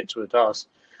you commit to a task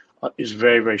is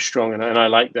very, very strong, and I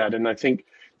like that. And I think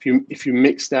if you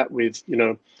mix that with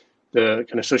the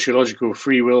kind of sociological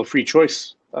free will, free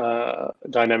choice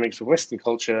dynamics of Western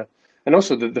culture, and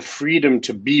also the freedom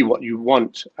to be what you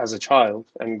want as a child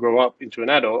and grow up into an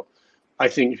adult, I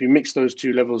think if you mix those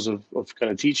two levels of kind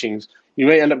of teachings, you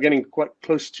may end up getting quite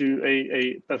close to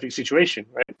a perfect situation,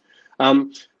 right?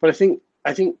 But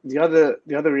I think the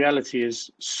other reality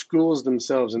is schools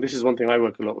themselves, and this is one thing I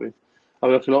work a lot with. I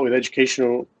work a lot with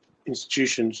educational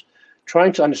institutions,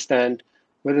 trying to understand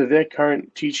whether their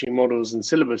current teaching models and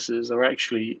syllabuses are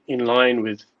actually in line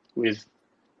with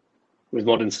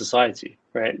modern society,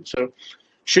 right? So,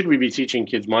 should we be teaching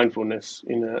kids mindfulness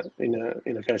in a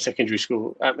kind of secondary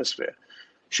school atmosphere?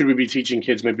 Should we be teaching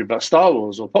kids maybe about Star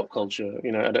Wars or pop culture, at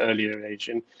an earlier age?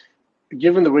 And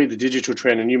given the way the digital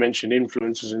trend, and you mentioned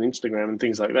influencers and Instagram and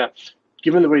things like that,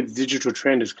 given the way the digital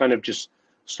trend has kind of just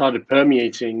started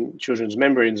permeating children's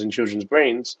membranes and children's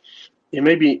brains, it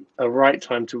may be a right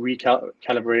time to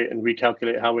recalibrate and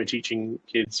recalculate how we're teaching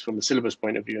kids from the syllabus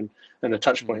point of view and the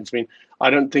touch points. I mean, I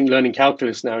don't think learning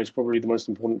calculus now is probably the most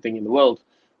important thing in the world,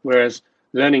 whereas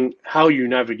learning how you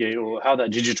navigate or how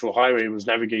that digital highway was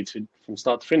navigated from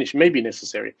start to finish may be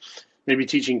necessary. Maybe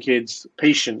teaching kids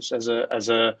patience as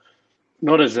a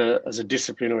not as a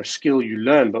discipline or a skill you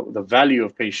learn, but the value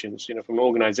of patience, from an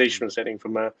organizational setting,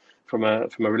 from a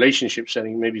relationship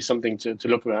setting, maybe something to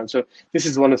look around. So this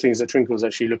is one of the things that Twinkle is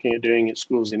actually looking at doing at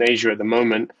schools in Asia at the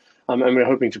moment, and we're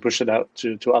hoping to push it out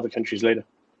to other countries later.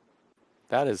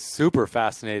 That is super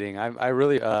fascinating. I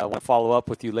really want to follow up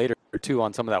with you later too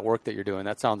on some of that work that you're doing.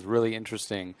 That sounds really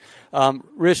interesting.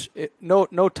 Rish,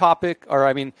 no topic, or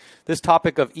I mean, this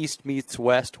topic of East meets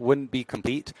West wouldn't be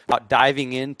complete without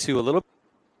diving into a little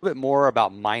bit more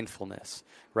about mindfulness,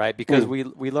 right? Because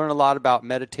we learn a lot about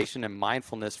meditation and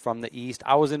mindfulness from the East.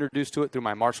 I was introduced to it through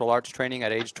my martial arts training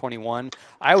at age 21.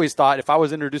 I always thought if I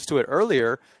was introduced to it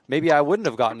earlier, maybe I wouldn't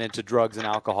have gotten into drugs and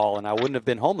alcohol, and I wouldn't have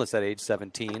been homeless at age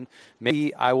 17.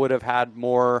 Maybe I would have had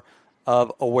more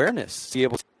of awareness, be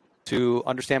able to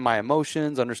understand my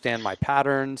emotions, understand my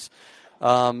patterns.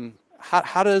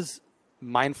 How does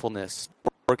mindfulness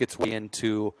work its way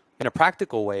into, in a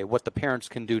practical way, what the parents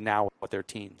can do now with their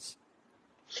teens?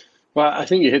 Well, I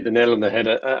think you hit the nail on the head.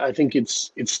 I think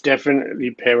it's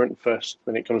definitely parent first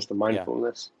when it comes to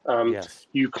mindfulness. Yes.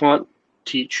 You can't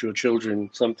teach your children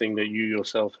something that you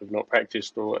yourself have not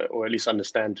practiced or at least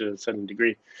understand to a certain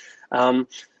degree.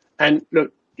 And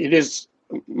look,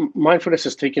 mindfulness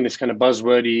has taken this kind of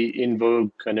buzzwordy, in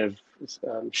vogue kind of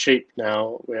shape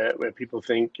now, where people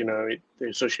think, they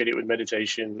associate it with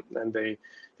meditation, and they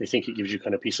think it gives you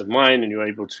kind of peace of mind and you're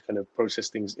able to kind of process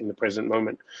things in the present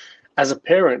moment. As a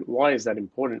parent, why is that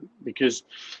important? Because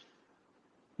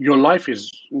your life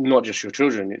is not just your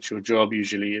children. It's your job,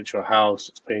 usually. It's your house.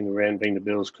 It's paying the rent, paying the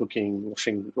bills, cooking,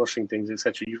 washing things,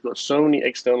 etc. You've got so many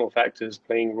external factors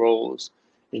playing roles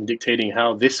in dictating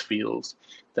how this feels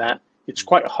that it's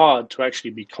quite hard to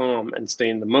actually be calm and stay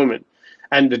in the moment.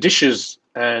 And the dishes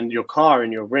and your car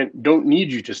and your rent don't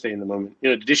need you to stay in the moment.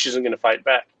 The dish isn't going to fight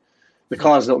back. The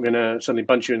car's not going to suddenly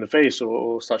punch you in the face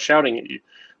or start shouting at you,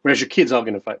 whereas your kids are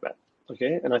going to fight back.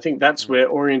 Okay, and I think that's where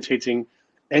orientating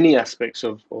any aspects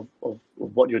of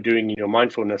what you're doing in your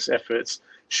mindfulness efforts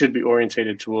should be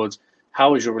orientated towards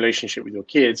how is your relationship with your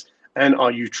kids, and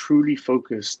are you truly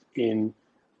focused in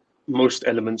most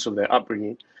elements of their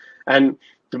upbringing. And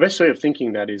the best way of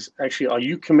thinking that is actually, are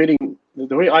you committing?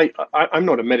 The way I'm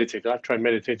not a meditator. I've tried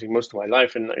meditating most of my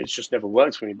life and it's just never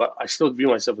worked for me, but I still view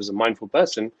myself as a mindful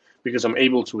person because I'm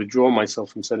able to withdraw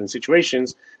myself from certain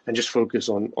situations and just focus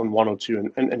on one or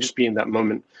two and just be in that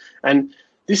moment. And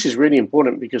this is really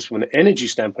important because from an energy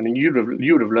standpoint, and you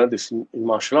would have learned this in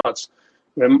martial arts,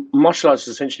 where martial arts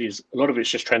essentially is a lot of it's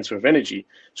just transfer of energy.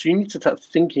 So you need to start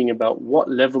thinking about what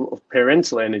level of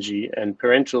parental energy and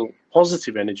parental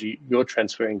positive energy you're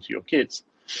transferring to your kids.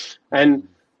 And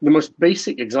the most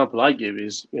basic example I give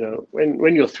is,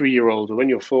 when your 3-year-old or when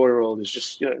your 4-year-old is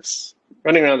just,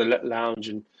 running around the lounge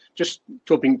and just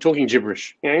talking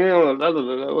gibberish,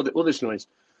 all this noise,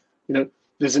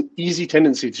 there's an easy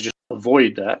tendency to just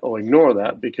avoid that or ignore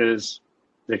that because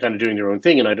they're kind of doing their own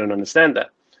thing and I don't understand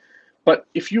that. But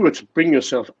if you were to bring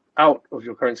yourself out of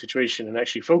your current situation and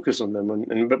actually focus on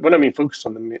them, but when I mean focus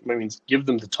on them, it means give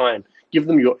them the time, give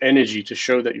them your energy to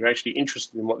show that you're actually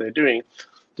interested in what they're doing,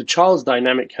 the child's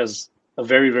dynamic has a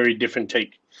very, very different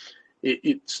take.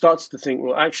 It starts to think,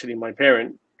 well, actually, my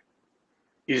parent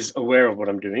is aware of what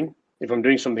I'm doing. If I'm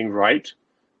doing something right,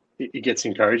 it gets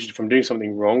encouraged. If I'm doing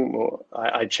something wrong,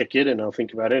 I check it and I'll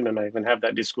think about it and I even have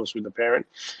that discourse with the parent.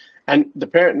 And the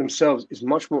parent themselves is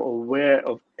much more aware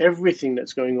of everything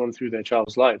that's going on through their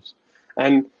child's lives.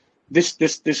 And this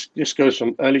goes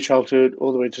from early childhood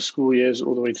all the way to school years,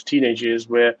 all the way to teenage years,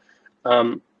 where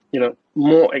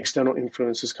more external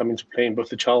influences come into play in both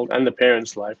the child and the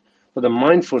parent's life. But the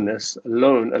mindfulness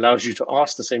alone allows you to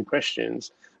ask the same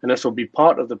questions, and this will be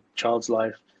part of the child's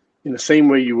life in the same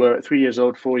way you were at 3 years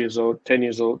old, 4 years old, 10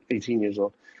 years old, 18 years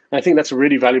old. And I think that's a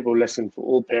really valuable lesson for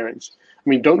all parents. I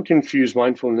mean, don't confuse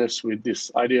mindfulness with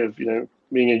this idea of,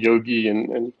 being a yogi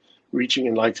and reaching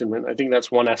enlightenment. I think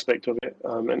that's one aspect of it,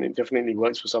 and it definitely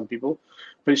works for some people.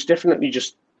 But it's definitely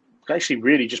just actually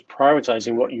really just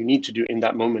prioritizing what you need to do in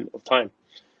that moment of time.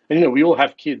 And, we all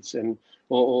have kids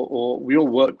or we all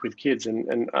work with kids,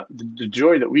 and the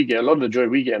joy that we get, a lot of the joy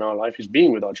we get in our life is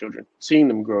being with our children, seeing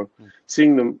them grow,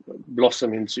 seeing them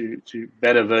blossom into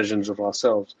better versions of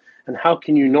ourselves. And how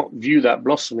can you not view that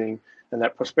blossoming and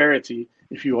that prosperity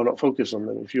if you are not focused on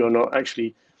them, if you are not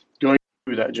actually going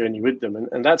through that journey with them?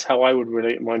 And that's how I would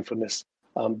relate mindfulness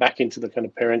back into the kind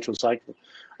of parental cycle.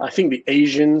 I think the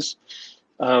Asians,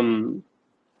 I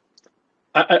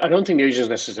don't think the Asians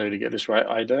necessarily get this right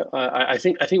either. I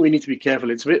think we need to be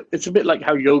careful. It's a bit like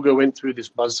how yoga went through this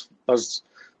buzz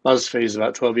phase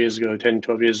about 12 years ago,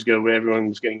 12 years ago, where everyone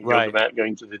was getting yoga mat,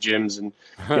 going to the gyms and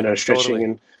stretching. Totally.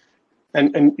 And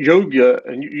And yoga,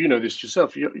 and you know this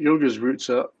yourself, yoga's roots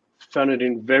are founded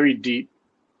in very deep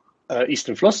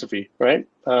Eastern philosophy, right?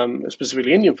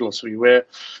 Specifically Indian philosophy, where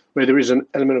there is an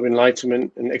element of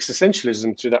enlightenment and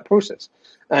existentialism to that process.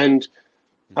 And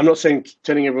I'm not saying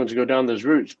telling everyone to go down those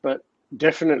routes, but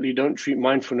definitely don't treat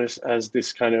mindfulness as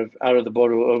this kind of out of the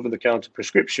bottle, over the counter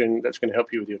prescription that's going to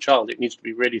help you with your child. It needs to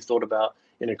be really thought about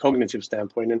in a cognitive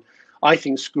standpoint. And I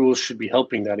think schools should be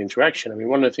helping that interaction. I mean,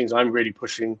 one of the things I'm really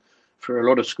pushing for a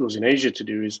lot of schools in Asia to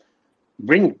do is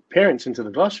bring parents into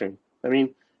the classroom. I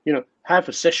mean, you know, have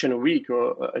a session a week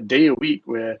or a day a week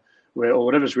where or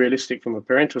whatever's realistic from a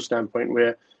parental standpoint,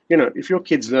 where, you know, if your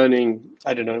kid's learning,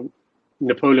 I don't know,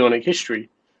 Napoleonic history,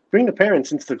 bring the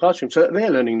parents into the classroom so that they're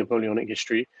learning Napoleonic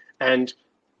history, and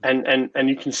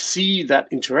you can see that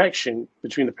interaction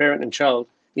between the parent and child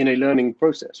in a learning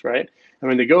process, right? And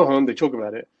when they go home, they talk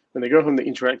about it. When they go home, they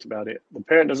interact about it. The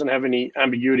parent doesn't have any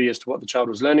ambiguity as to what the child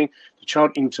was learning. The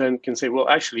child, in turn, can say, well,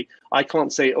 actually, I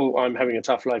can't say, oh, I'm having a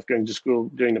tough life going to school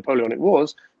during Napoleonic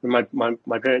Wars, when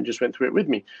my parent just went through it with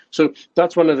me. So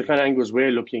that's one of the kind of angles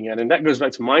we're looking at. And that goes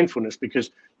back to mindfulness,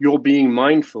 because you're being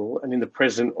mindful and in the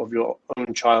present of your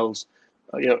own child's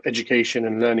education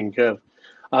and learning curve.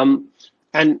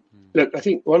 And look, I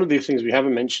think one of the things we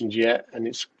haven't mentioned yet, and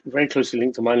it's very closely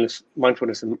linked to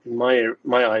mindfulness in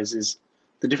my eyes, is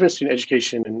the difference between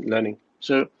education and learning.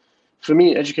 So for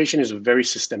me, education is a very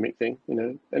systemic thing. You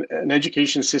know, an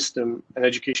education system and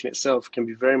education itself can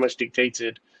be very much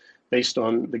dictated based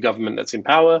on the government that's in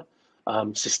power,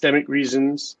 systemic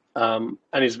reasons, and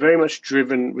is very much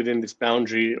driven within this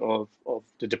boundary of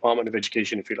the Department of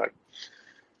Education, if you like.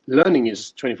 Learning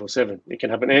is 24/7. It can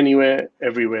happen anywhere,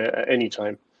 everywhere, at any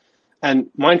time. And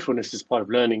mindfulness is part of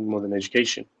learning more than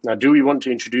education. Now, do we want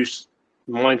to introduce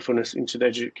mindfulness into the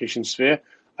education sphere?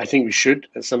 I think we should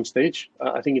at some stage.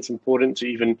 I think it's important to,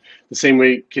 even the same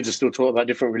way kids are still taught about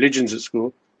different religions at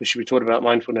school, they should be taught about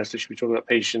mindfulness, they should be taught about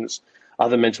patience,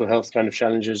 other mental health kind of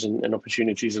challenges and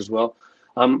opportunities as well.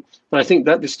 But I think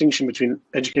that distinction between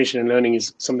education and learning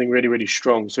is something really, really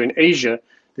strong. So in Asia,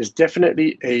 there's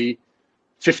definitely a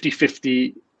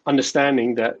 50-50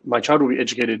 understanding that my child will be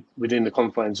educated within the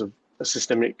confines of a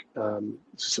systemic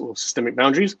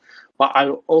boundaries, but I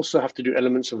also have to do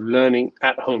elements of learning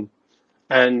at home.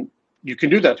 And you can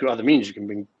do that through other means. You can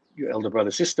bring your elder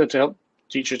brother, sister to help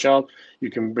teach your child. You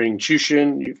can bring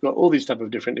tuition. You've got all these type of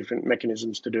different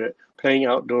mechanisms to do it. Playing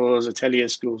outdoors, atelier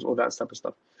schools, all that type of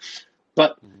stuff.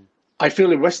 But I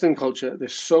feel in Western culture,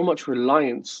 there's so much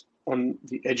reliance on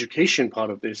the education part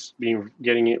of this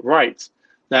getting it right,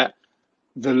 that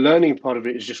the learning part of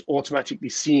it is just automatically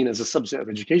seen as a subset of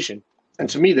education. And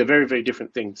to me, they're very, very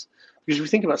different things. Because if we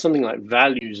think about something like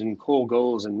values and core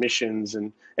goals and missions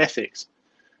and ethics,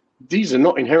 these are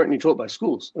not inherently taught by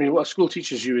schools. I mean, what a school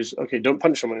teaches you is, okay, don't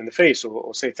punch someone in the face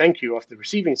or say thank you after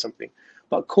receiving something.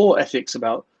 But core ethics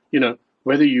about, you know,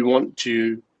 whether you want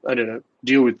to, I don't know,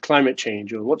 deal with climate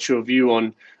change, or what's your view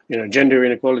on, you know, gender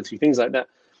inequality, things like that.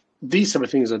 These type of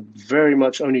things are very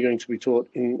much only going to be taught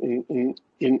in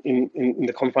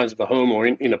the confines of the home or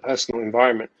in a personal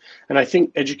environment. And I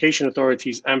think education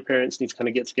authorities and parents need to kind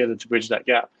of get together to bridge that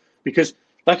gap. Because,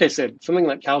 like I said, something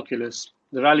like calculus,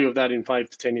 the value of that in 5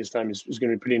 to 10 years' time is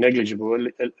going to be pretty negligible,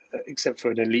 except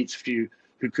for an elite few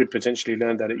who could potentially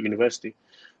learn that at university.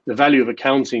 The value of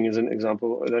accounting, as an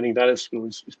example, learning that at school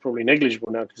is probably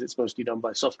negligible now because it's mostly done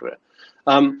by software.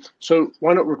 So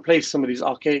why not replace some of these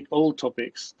archaic old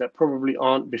topics that probably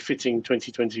aren't befitting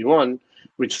 2021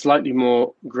 with slightly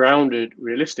more grounded,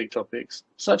 realistic topics,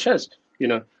 such as, you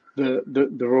know, the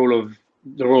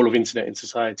role of internet in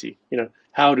society. You know,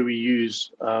 how do we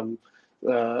use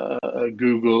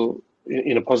Google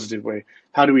in a positive way?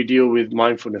 How do we deal with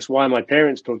mindfulness? Why are my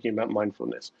parents talking about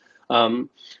mindfulness? And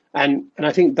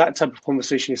I think that type of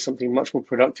conversation is something much more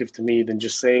productive to me than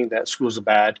just saying that schools are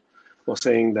bad, or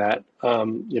saying that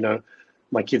you know,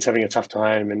 my kid's having a tough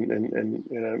time and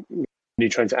you know, really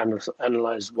trying to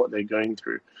analyze what they're going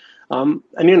through. And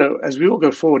you know, as we all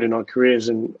go forward in our careers,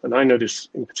 and I know this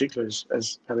in particular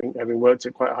as having worked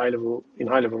at quite high level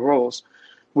roles,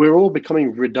 we're all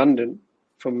becoming redundant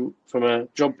from a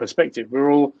job perspective.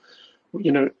 We're all,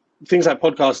 you know, things like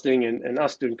podcasting and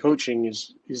us doing coaching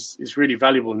is really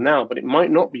valuable now, but it might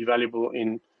not be valuable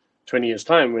in 20 years'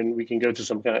 time when we can go to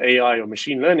some kind of AI or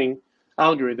machine learning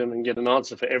algorithm and get an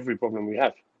answer for every problem we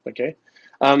have. Okay.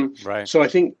 Right. So I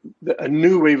think a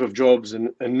new wave of jobs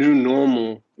and a new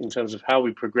normal in terms of how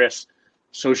we progress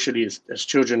socially as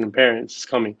children and parents is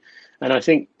coming. And I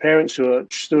think parents who are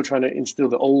still trying to instill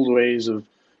the old ways of,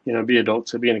 you know, be a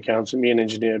doctor, be an accountant, be an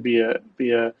engineer, be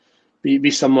a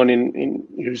be someone in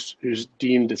who's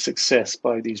deemed a success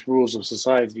by these rules of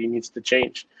society needs to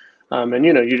change. And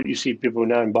you see people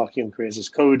now embarking on careers as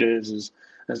coders,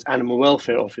 as animal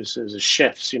welfare officers, as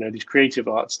chefs. These creative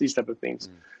arts, these type of things.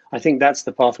 I think that's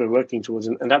the path we're working towards,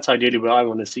 and that's ideally where I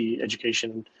want to see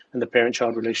education and the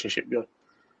parent-child relationship go.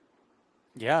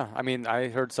 Yeah, I mean, I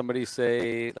heard somebody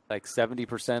say like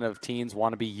 70% of teens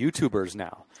want to be YouTubers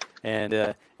now,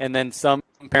 and then some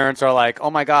parents are like, "Oh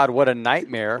my God, what a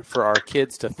nightmare for our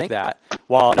kids to think that,"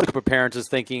 while another group of parents is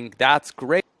thinking that's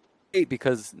great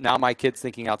because now my kid's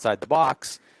thinking outside the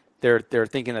box. They're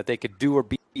thinking that they could do or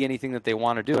be anything that they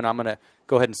want to do, and I'm going to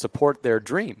go ahead and support their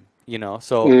dream.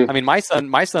 So I mean, my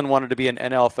son wanted to be an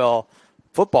NFL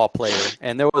football player,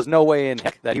 and there was no way in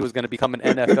heck that he was going to become an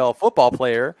NFL football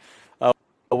player.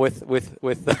 With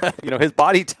his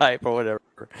body type or whatever,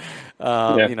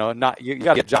 not you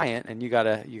got to be a giant and you got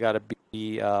to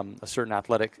be a certain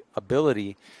athletic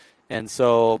ability, and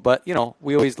so but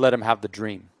we always let him have the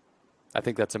dream. I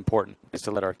think that's important, is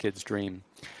to let our kids dream.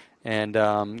 And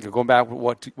going back to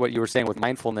what you were saying with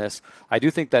mindfulness, I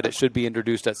do think that it should be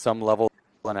introduced at some level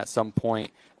and at some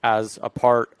point as a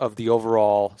part of the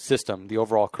overall system, the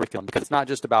overall curriculum, because it's not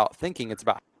just about thinking; it's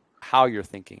about how you're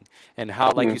thinking and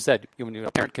how, like you said, when a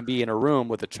parent can be in a room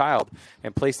with a child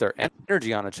and place their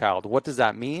energy on a child. What does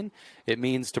that mean? It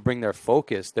means to bring their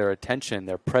focus, their attention,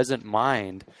 their present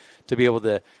mind to be able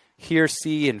to hear,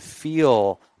 see, and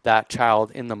feel that child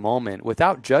in the moment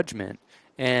without judgment,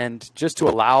 and just to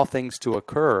allow things to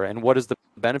occur. And what is the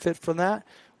benefit from that?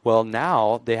 Well,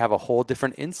 now they have a whole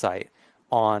different insight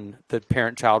on the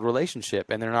parent-child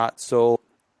relationship, and they're not so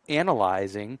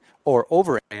analyzing or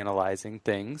over-analyzing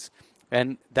things,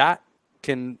 and that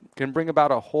can bring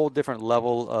about a whole different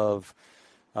level of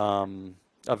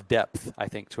depth, I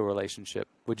think, to a relationship.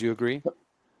 Would you agree?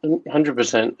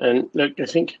 100%. And look, I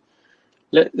think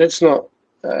let's not.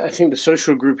 I think the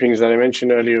social groupings that I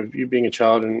mentioned earlier, of you being a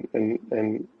child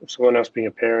and someone else being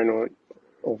a parent,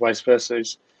 or vice versa,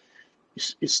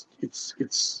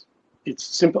 it's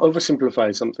simple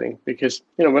oversimplifies something, because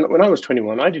when I was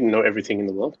 21, I didn't know everything in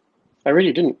the world. I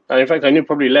really didn't. In fact, I knew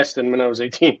probably less than when I was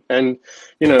 18. And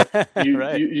I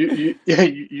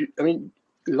mean,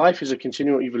 life is a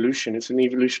continual evolution. It's an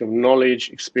evolution of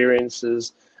knowledge,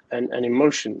 experiences, and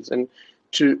emotions. And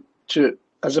to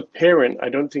as a parent, I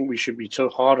don't think we should be so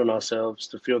hard on ourselves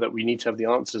to feel that we need to have the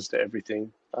answers to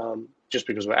everything, just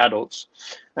because we're adults.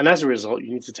 And as a result,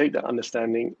 you need to take that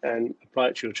understanding and apply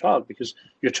it to your child, because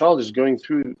your child is going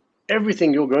through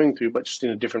everything you're going through, but just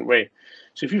in a different way.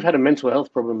 So if you've had a mental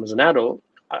health problem as an adult,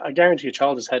 I guarantee a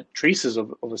child has had traces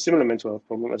of a similar mental health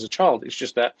problem as a child. It's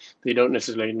just that they don't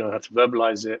necessarily know how to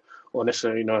verbalize it or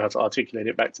necessarily know how to articulate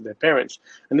it back to their parents.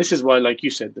 And this is why, like you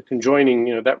said, the conjoining,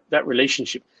 that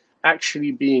relationship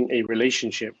actually being a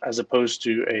relationship as opposed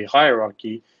to a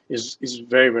hierarchy is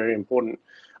very, very important.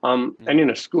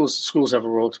 And schools have a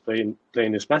role to play in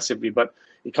this massively, but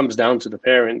it comes down to the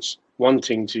parents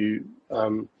wanting to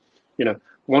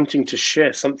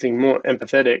share something more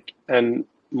empathetic and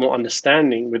more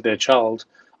understanding with their child,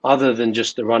 other than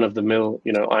just the run of the mill,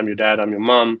 I'm your dad, I'm your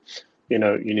mom, you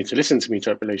need to listen to me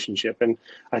type relationship. And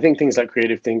I think things like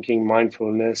creative thinking,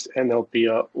 mindfulness,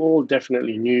 NLP are all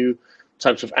definitely new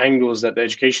types of angles that the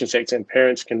education sector and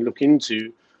parents can look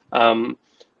into, in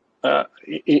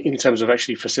terms of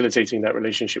actually facilitating that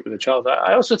relationship with the child.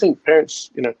 I also think parents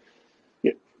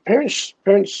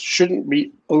shouldn't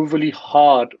be overly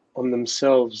hard on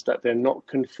themselves that they're not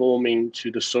conforming to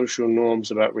the social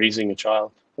norms about raising a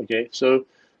child. Okay, so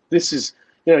this is,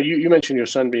 you mentioned your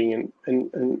son being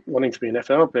and wanting to be an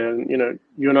NFL player, and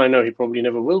you and I know he probably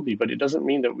never will be, but it doesn't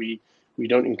mean that we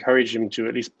don't encourage him to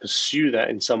at least pursue that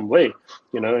in some way,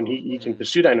 and he can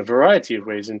pursue that in a variety of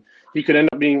ways, and he could end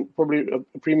up being probably a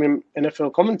premium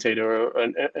NFL commentator or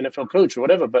an NFL coach or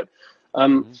whatever. But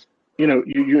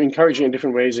you encourage it in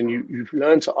different ways, and you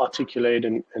learn to articulate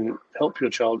and help your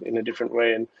child in a different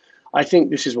way. And I think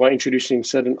this is why introducing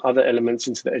certain other elements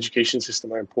into the education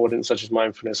system are important, such as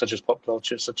mindfulness, such as pop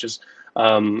culture, such as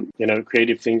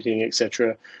creative thinking,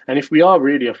 etc. And if we are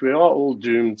all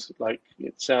doomed, like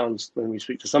it sounds when we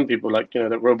speak to some people, like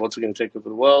that robots are going to take over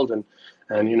the world, and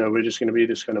we're just going to be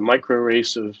this kind of micro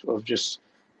race of just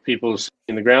people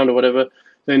in the ground or whatever,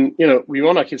 then we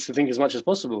want our kids to think as much as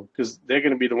possible, because they're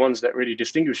going to be the ones that really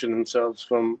distinguish themselves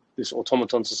from this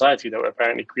automaton society that we're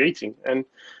apparently creating. And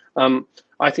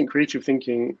I think creative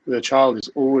thinking with a child is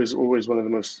always one of the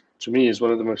most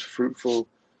fruitful,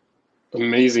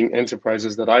 amazing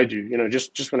enterprises that I do.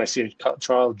 Just when I see a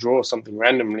child draw something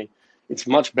randomly, it's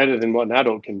much better than what an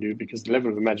adult can do, because the level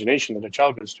of imagination that a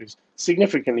child goes through is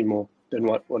significantly more than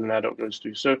what an adult goes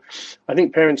through. So I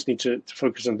think parents need to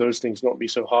focus on those things, not be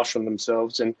so harsh on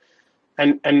themselves, and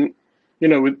at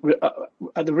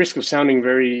the risk of sounding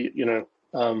very,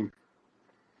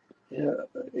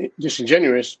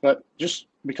 disingenuous, but just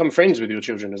become friends with your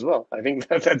children as well. I think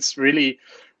that's really,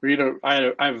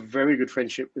 I have a very good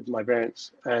friendship with my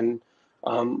parents, and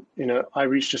I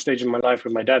reached a stage in my life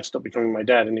where my dad stopped becoming my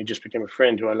dad, and he just became a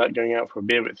friend who I like going out for a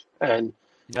beer with, and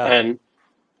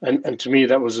to me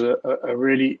that was a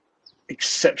really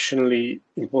exceptionally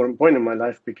important point in my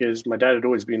life, because my dad had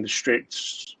always been the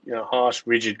strict, harsh,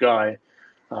 rigid guy.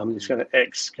 This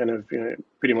kind of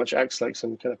pretty much acts like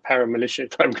some kind of paramilitia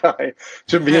type guy,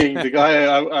 to being the guy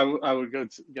I would go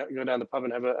down the pub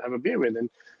and have a beer with,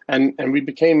 and we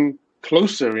became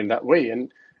closer in that way,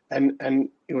 and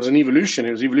it was an evolution.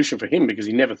 It was evolution for him, because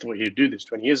he never thought he'd do this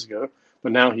 20 years ago,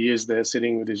 but now he is there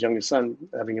sitting with his youngest son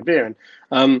having a beer,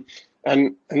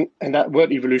 and that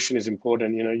word evolution is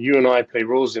important. You and I play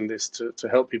roles in this to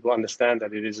help people understand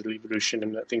that it is an evolution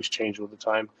and that things change all the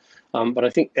time. But I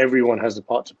think everyone has a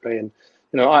part to play. And,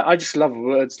 I just love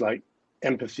words like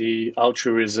empathy,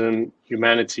 altruism,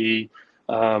 humanity,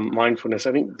 mindfulness.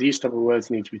 I think these type of words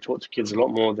need to be taught to kids a lot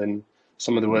more than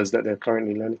some of the words that they're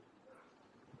currently learning.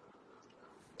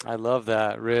 I love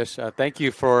that, Rish. Thank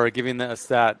you for giving us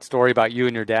that story about you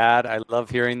and your dad. I love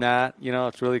hearing that.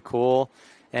 It's really cool.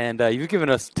 And you've given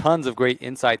us tons of great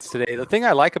insights today. The thing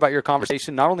I like about your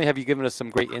conversation, not only have you given us some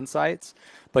great insights,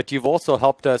 but you've also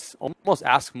helped us almost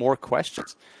ask more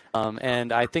questions.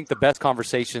 And I think the best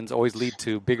conversations always lead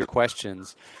to bigger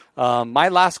questions. My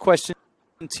last question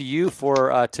to you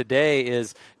for today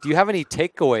is, do you have any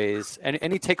takeaways,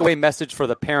 any takeaway message for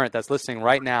the parent that's listening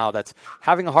right now that's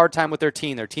having a hard time with their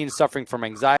teen? Their teen is suffering from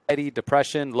anxiety,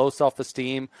 depression, low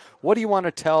self-esteem. What do you want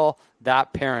to tell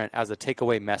that parent as a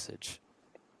takeaway message?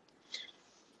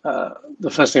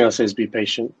 The first thing I'll say is be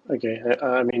patient. Okay,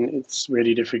 I mean, it's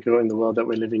really difficult in the world that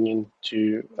we're living in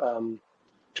to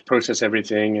process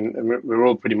everything, and we're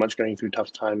all pretty much going through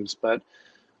tough times. But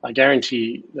I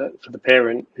guarantee that for the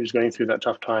parent who's going through that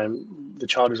tough time, the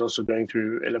child is also going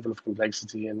through a level of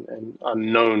complexity and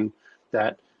unknown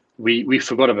that we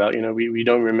forgot about. We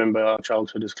don't remember our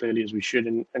childhood as clearly as we should,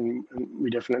 and we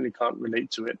definitely can't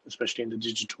relate to it, especially in the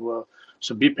digital world.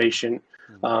 So be patient,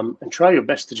 and try your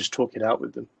best to just talk it out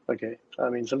with them. Okay, I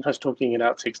mean, sometimes talking it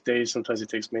out takes days, sometimes it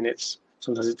takes minutes,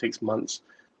 sometimes it takes months,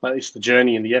 but it's the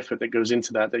journey and the effort that goes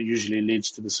into that usually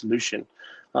leads to the solution.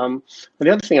 And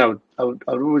the other thing I would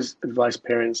always advise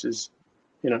parents is,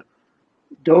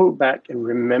 go back and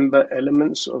remember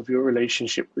elements of your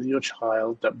relationship with your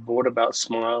child that brought about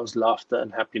smiles, laughter,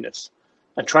 and happiness,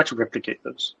 and try to replicate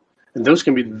those. And those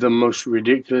can be the most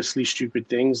ridiculously stupid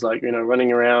things, like,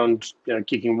 running around,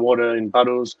 kicking water in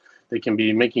puddles. They can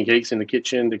be making cakes in the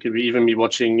kitchen. They could even be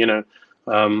watching, Game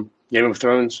of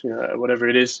Thrones, whatever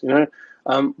it is,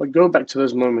 But go back to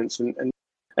those moments, and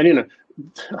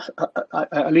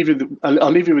I'll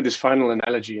leave you with this final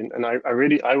analogy, and I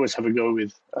always have a go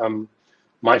with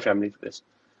my family for this.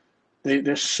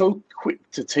 They're so quick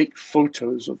to take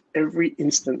photos of every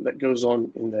instant that goes on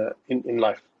in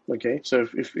life. Okay, so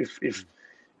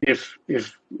if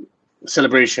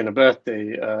celebration, a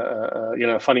birthday,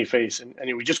 a funny face, and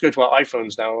we just go to our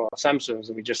iPhones now, or our Samsungs,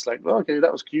 and we just like, well, okay,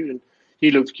 that was cute, and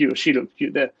he looked cute or she looked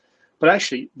cute there. But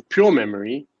actually, the pure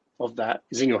memory of that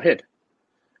is in your head,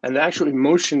 and the actual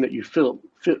emotion that you felt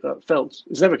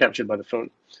is never captured by the phone.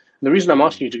 And the reason I'm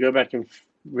asking you to go back and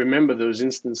remember those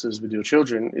instances with your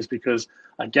children is because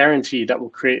I guarantee that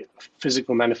will create a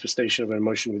physical manifestation of an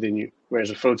emotion within you, whereas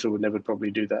a photo would never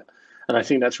probably do that. And I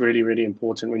think that's really, really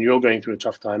important when you're going through a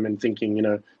tough time and thinking,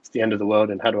 it's the end of the world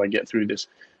and how do I get through this?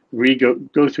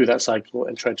 Go through that cycle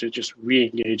and try to just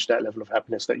re-engage that level of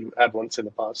happiness that you had once in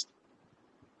the past.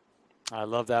 I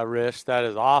love that, Rish. That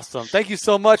is awesome. Thank you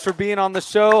so much for being on the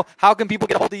show. How can people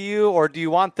get a hold of you, or do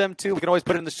you want them to? We can always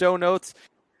put it in the show notes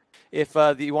if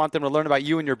you want them to learn about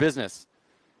you and your business.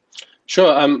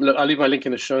 Sure. Look, I'll leave my link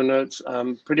in the show notes.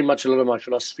 Pretty much a lot of my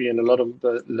philosophy and a lot of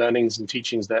the learnings and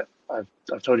teachings that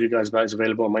I've told you guys about is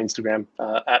available on my Instagram,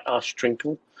 at Ash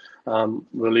Trinkle.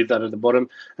 We'll leave that at the bottom.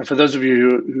 And for those of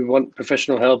you who want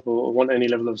professional help or want any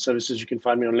level of services, you can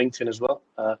find me on LinkedIn as well.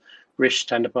 Rish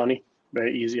Tandapani.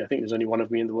 Very easy. I think there's only one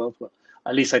of me in the world, but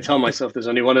at least I tell myself there's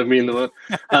only one of me in the world.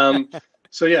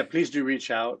 So yeah, please do reach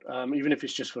out. Even if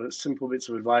it's just for simple bits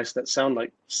of advice that sound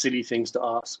like silly things to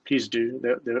ask, please do.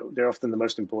 They're often the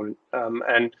most important.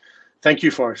 And thank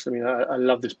you, Forrest. I mean, I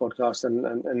love this podcast,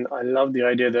 and I love the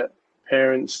idea that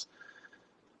parents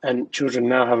and children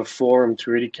now have a forum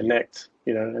to really connect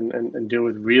and deal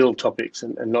with real topics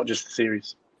and not just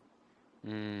theories.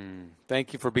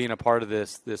 Thank you for being a part of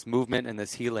this movement and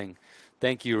this healing.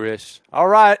 Thank you, Rish. All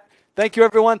right. Thank you,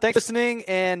 everyone. Thanks for listening,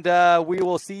 and we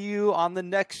will see you on the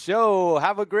next show.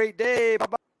 Have a great day.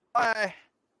 Bye-bye.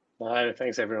 Bye.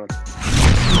 Thanks, everyone.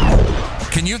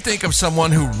 Can you think of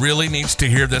someone who really needs to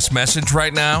hear this message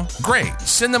right now? Great.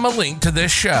 Send them a link to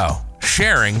this show.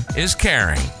 Sharing is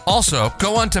caring. Also,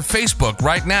 go onto Facebook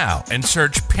right now and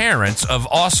search Parents of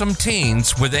Awesome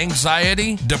Teens with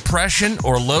Anxiety, Depression,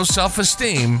 or Low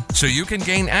Self-Esteem so you can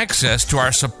gain access to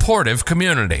our supportive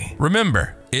community.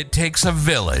 Remember, it takes a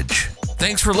village.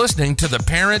 Thanks for listening to the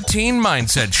Parent Teen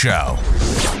Mindset Show.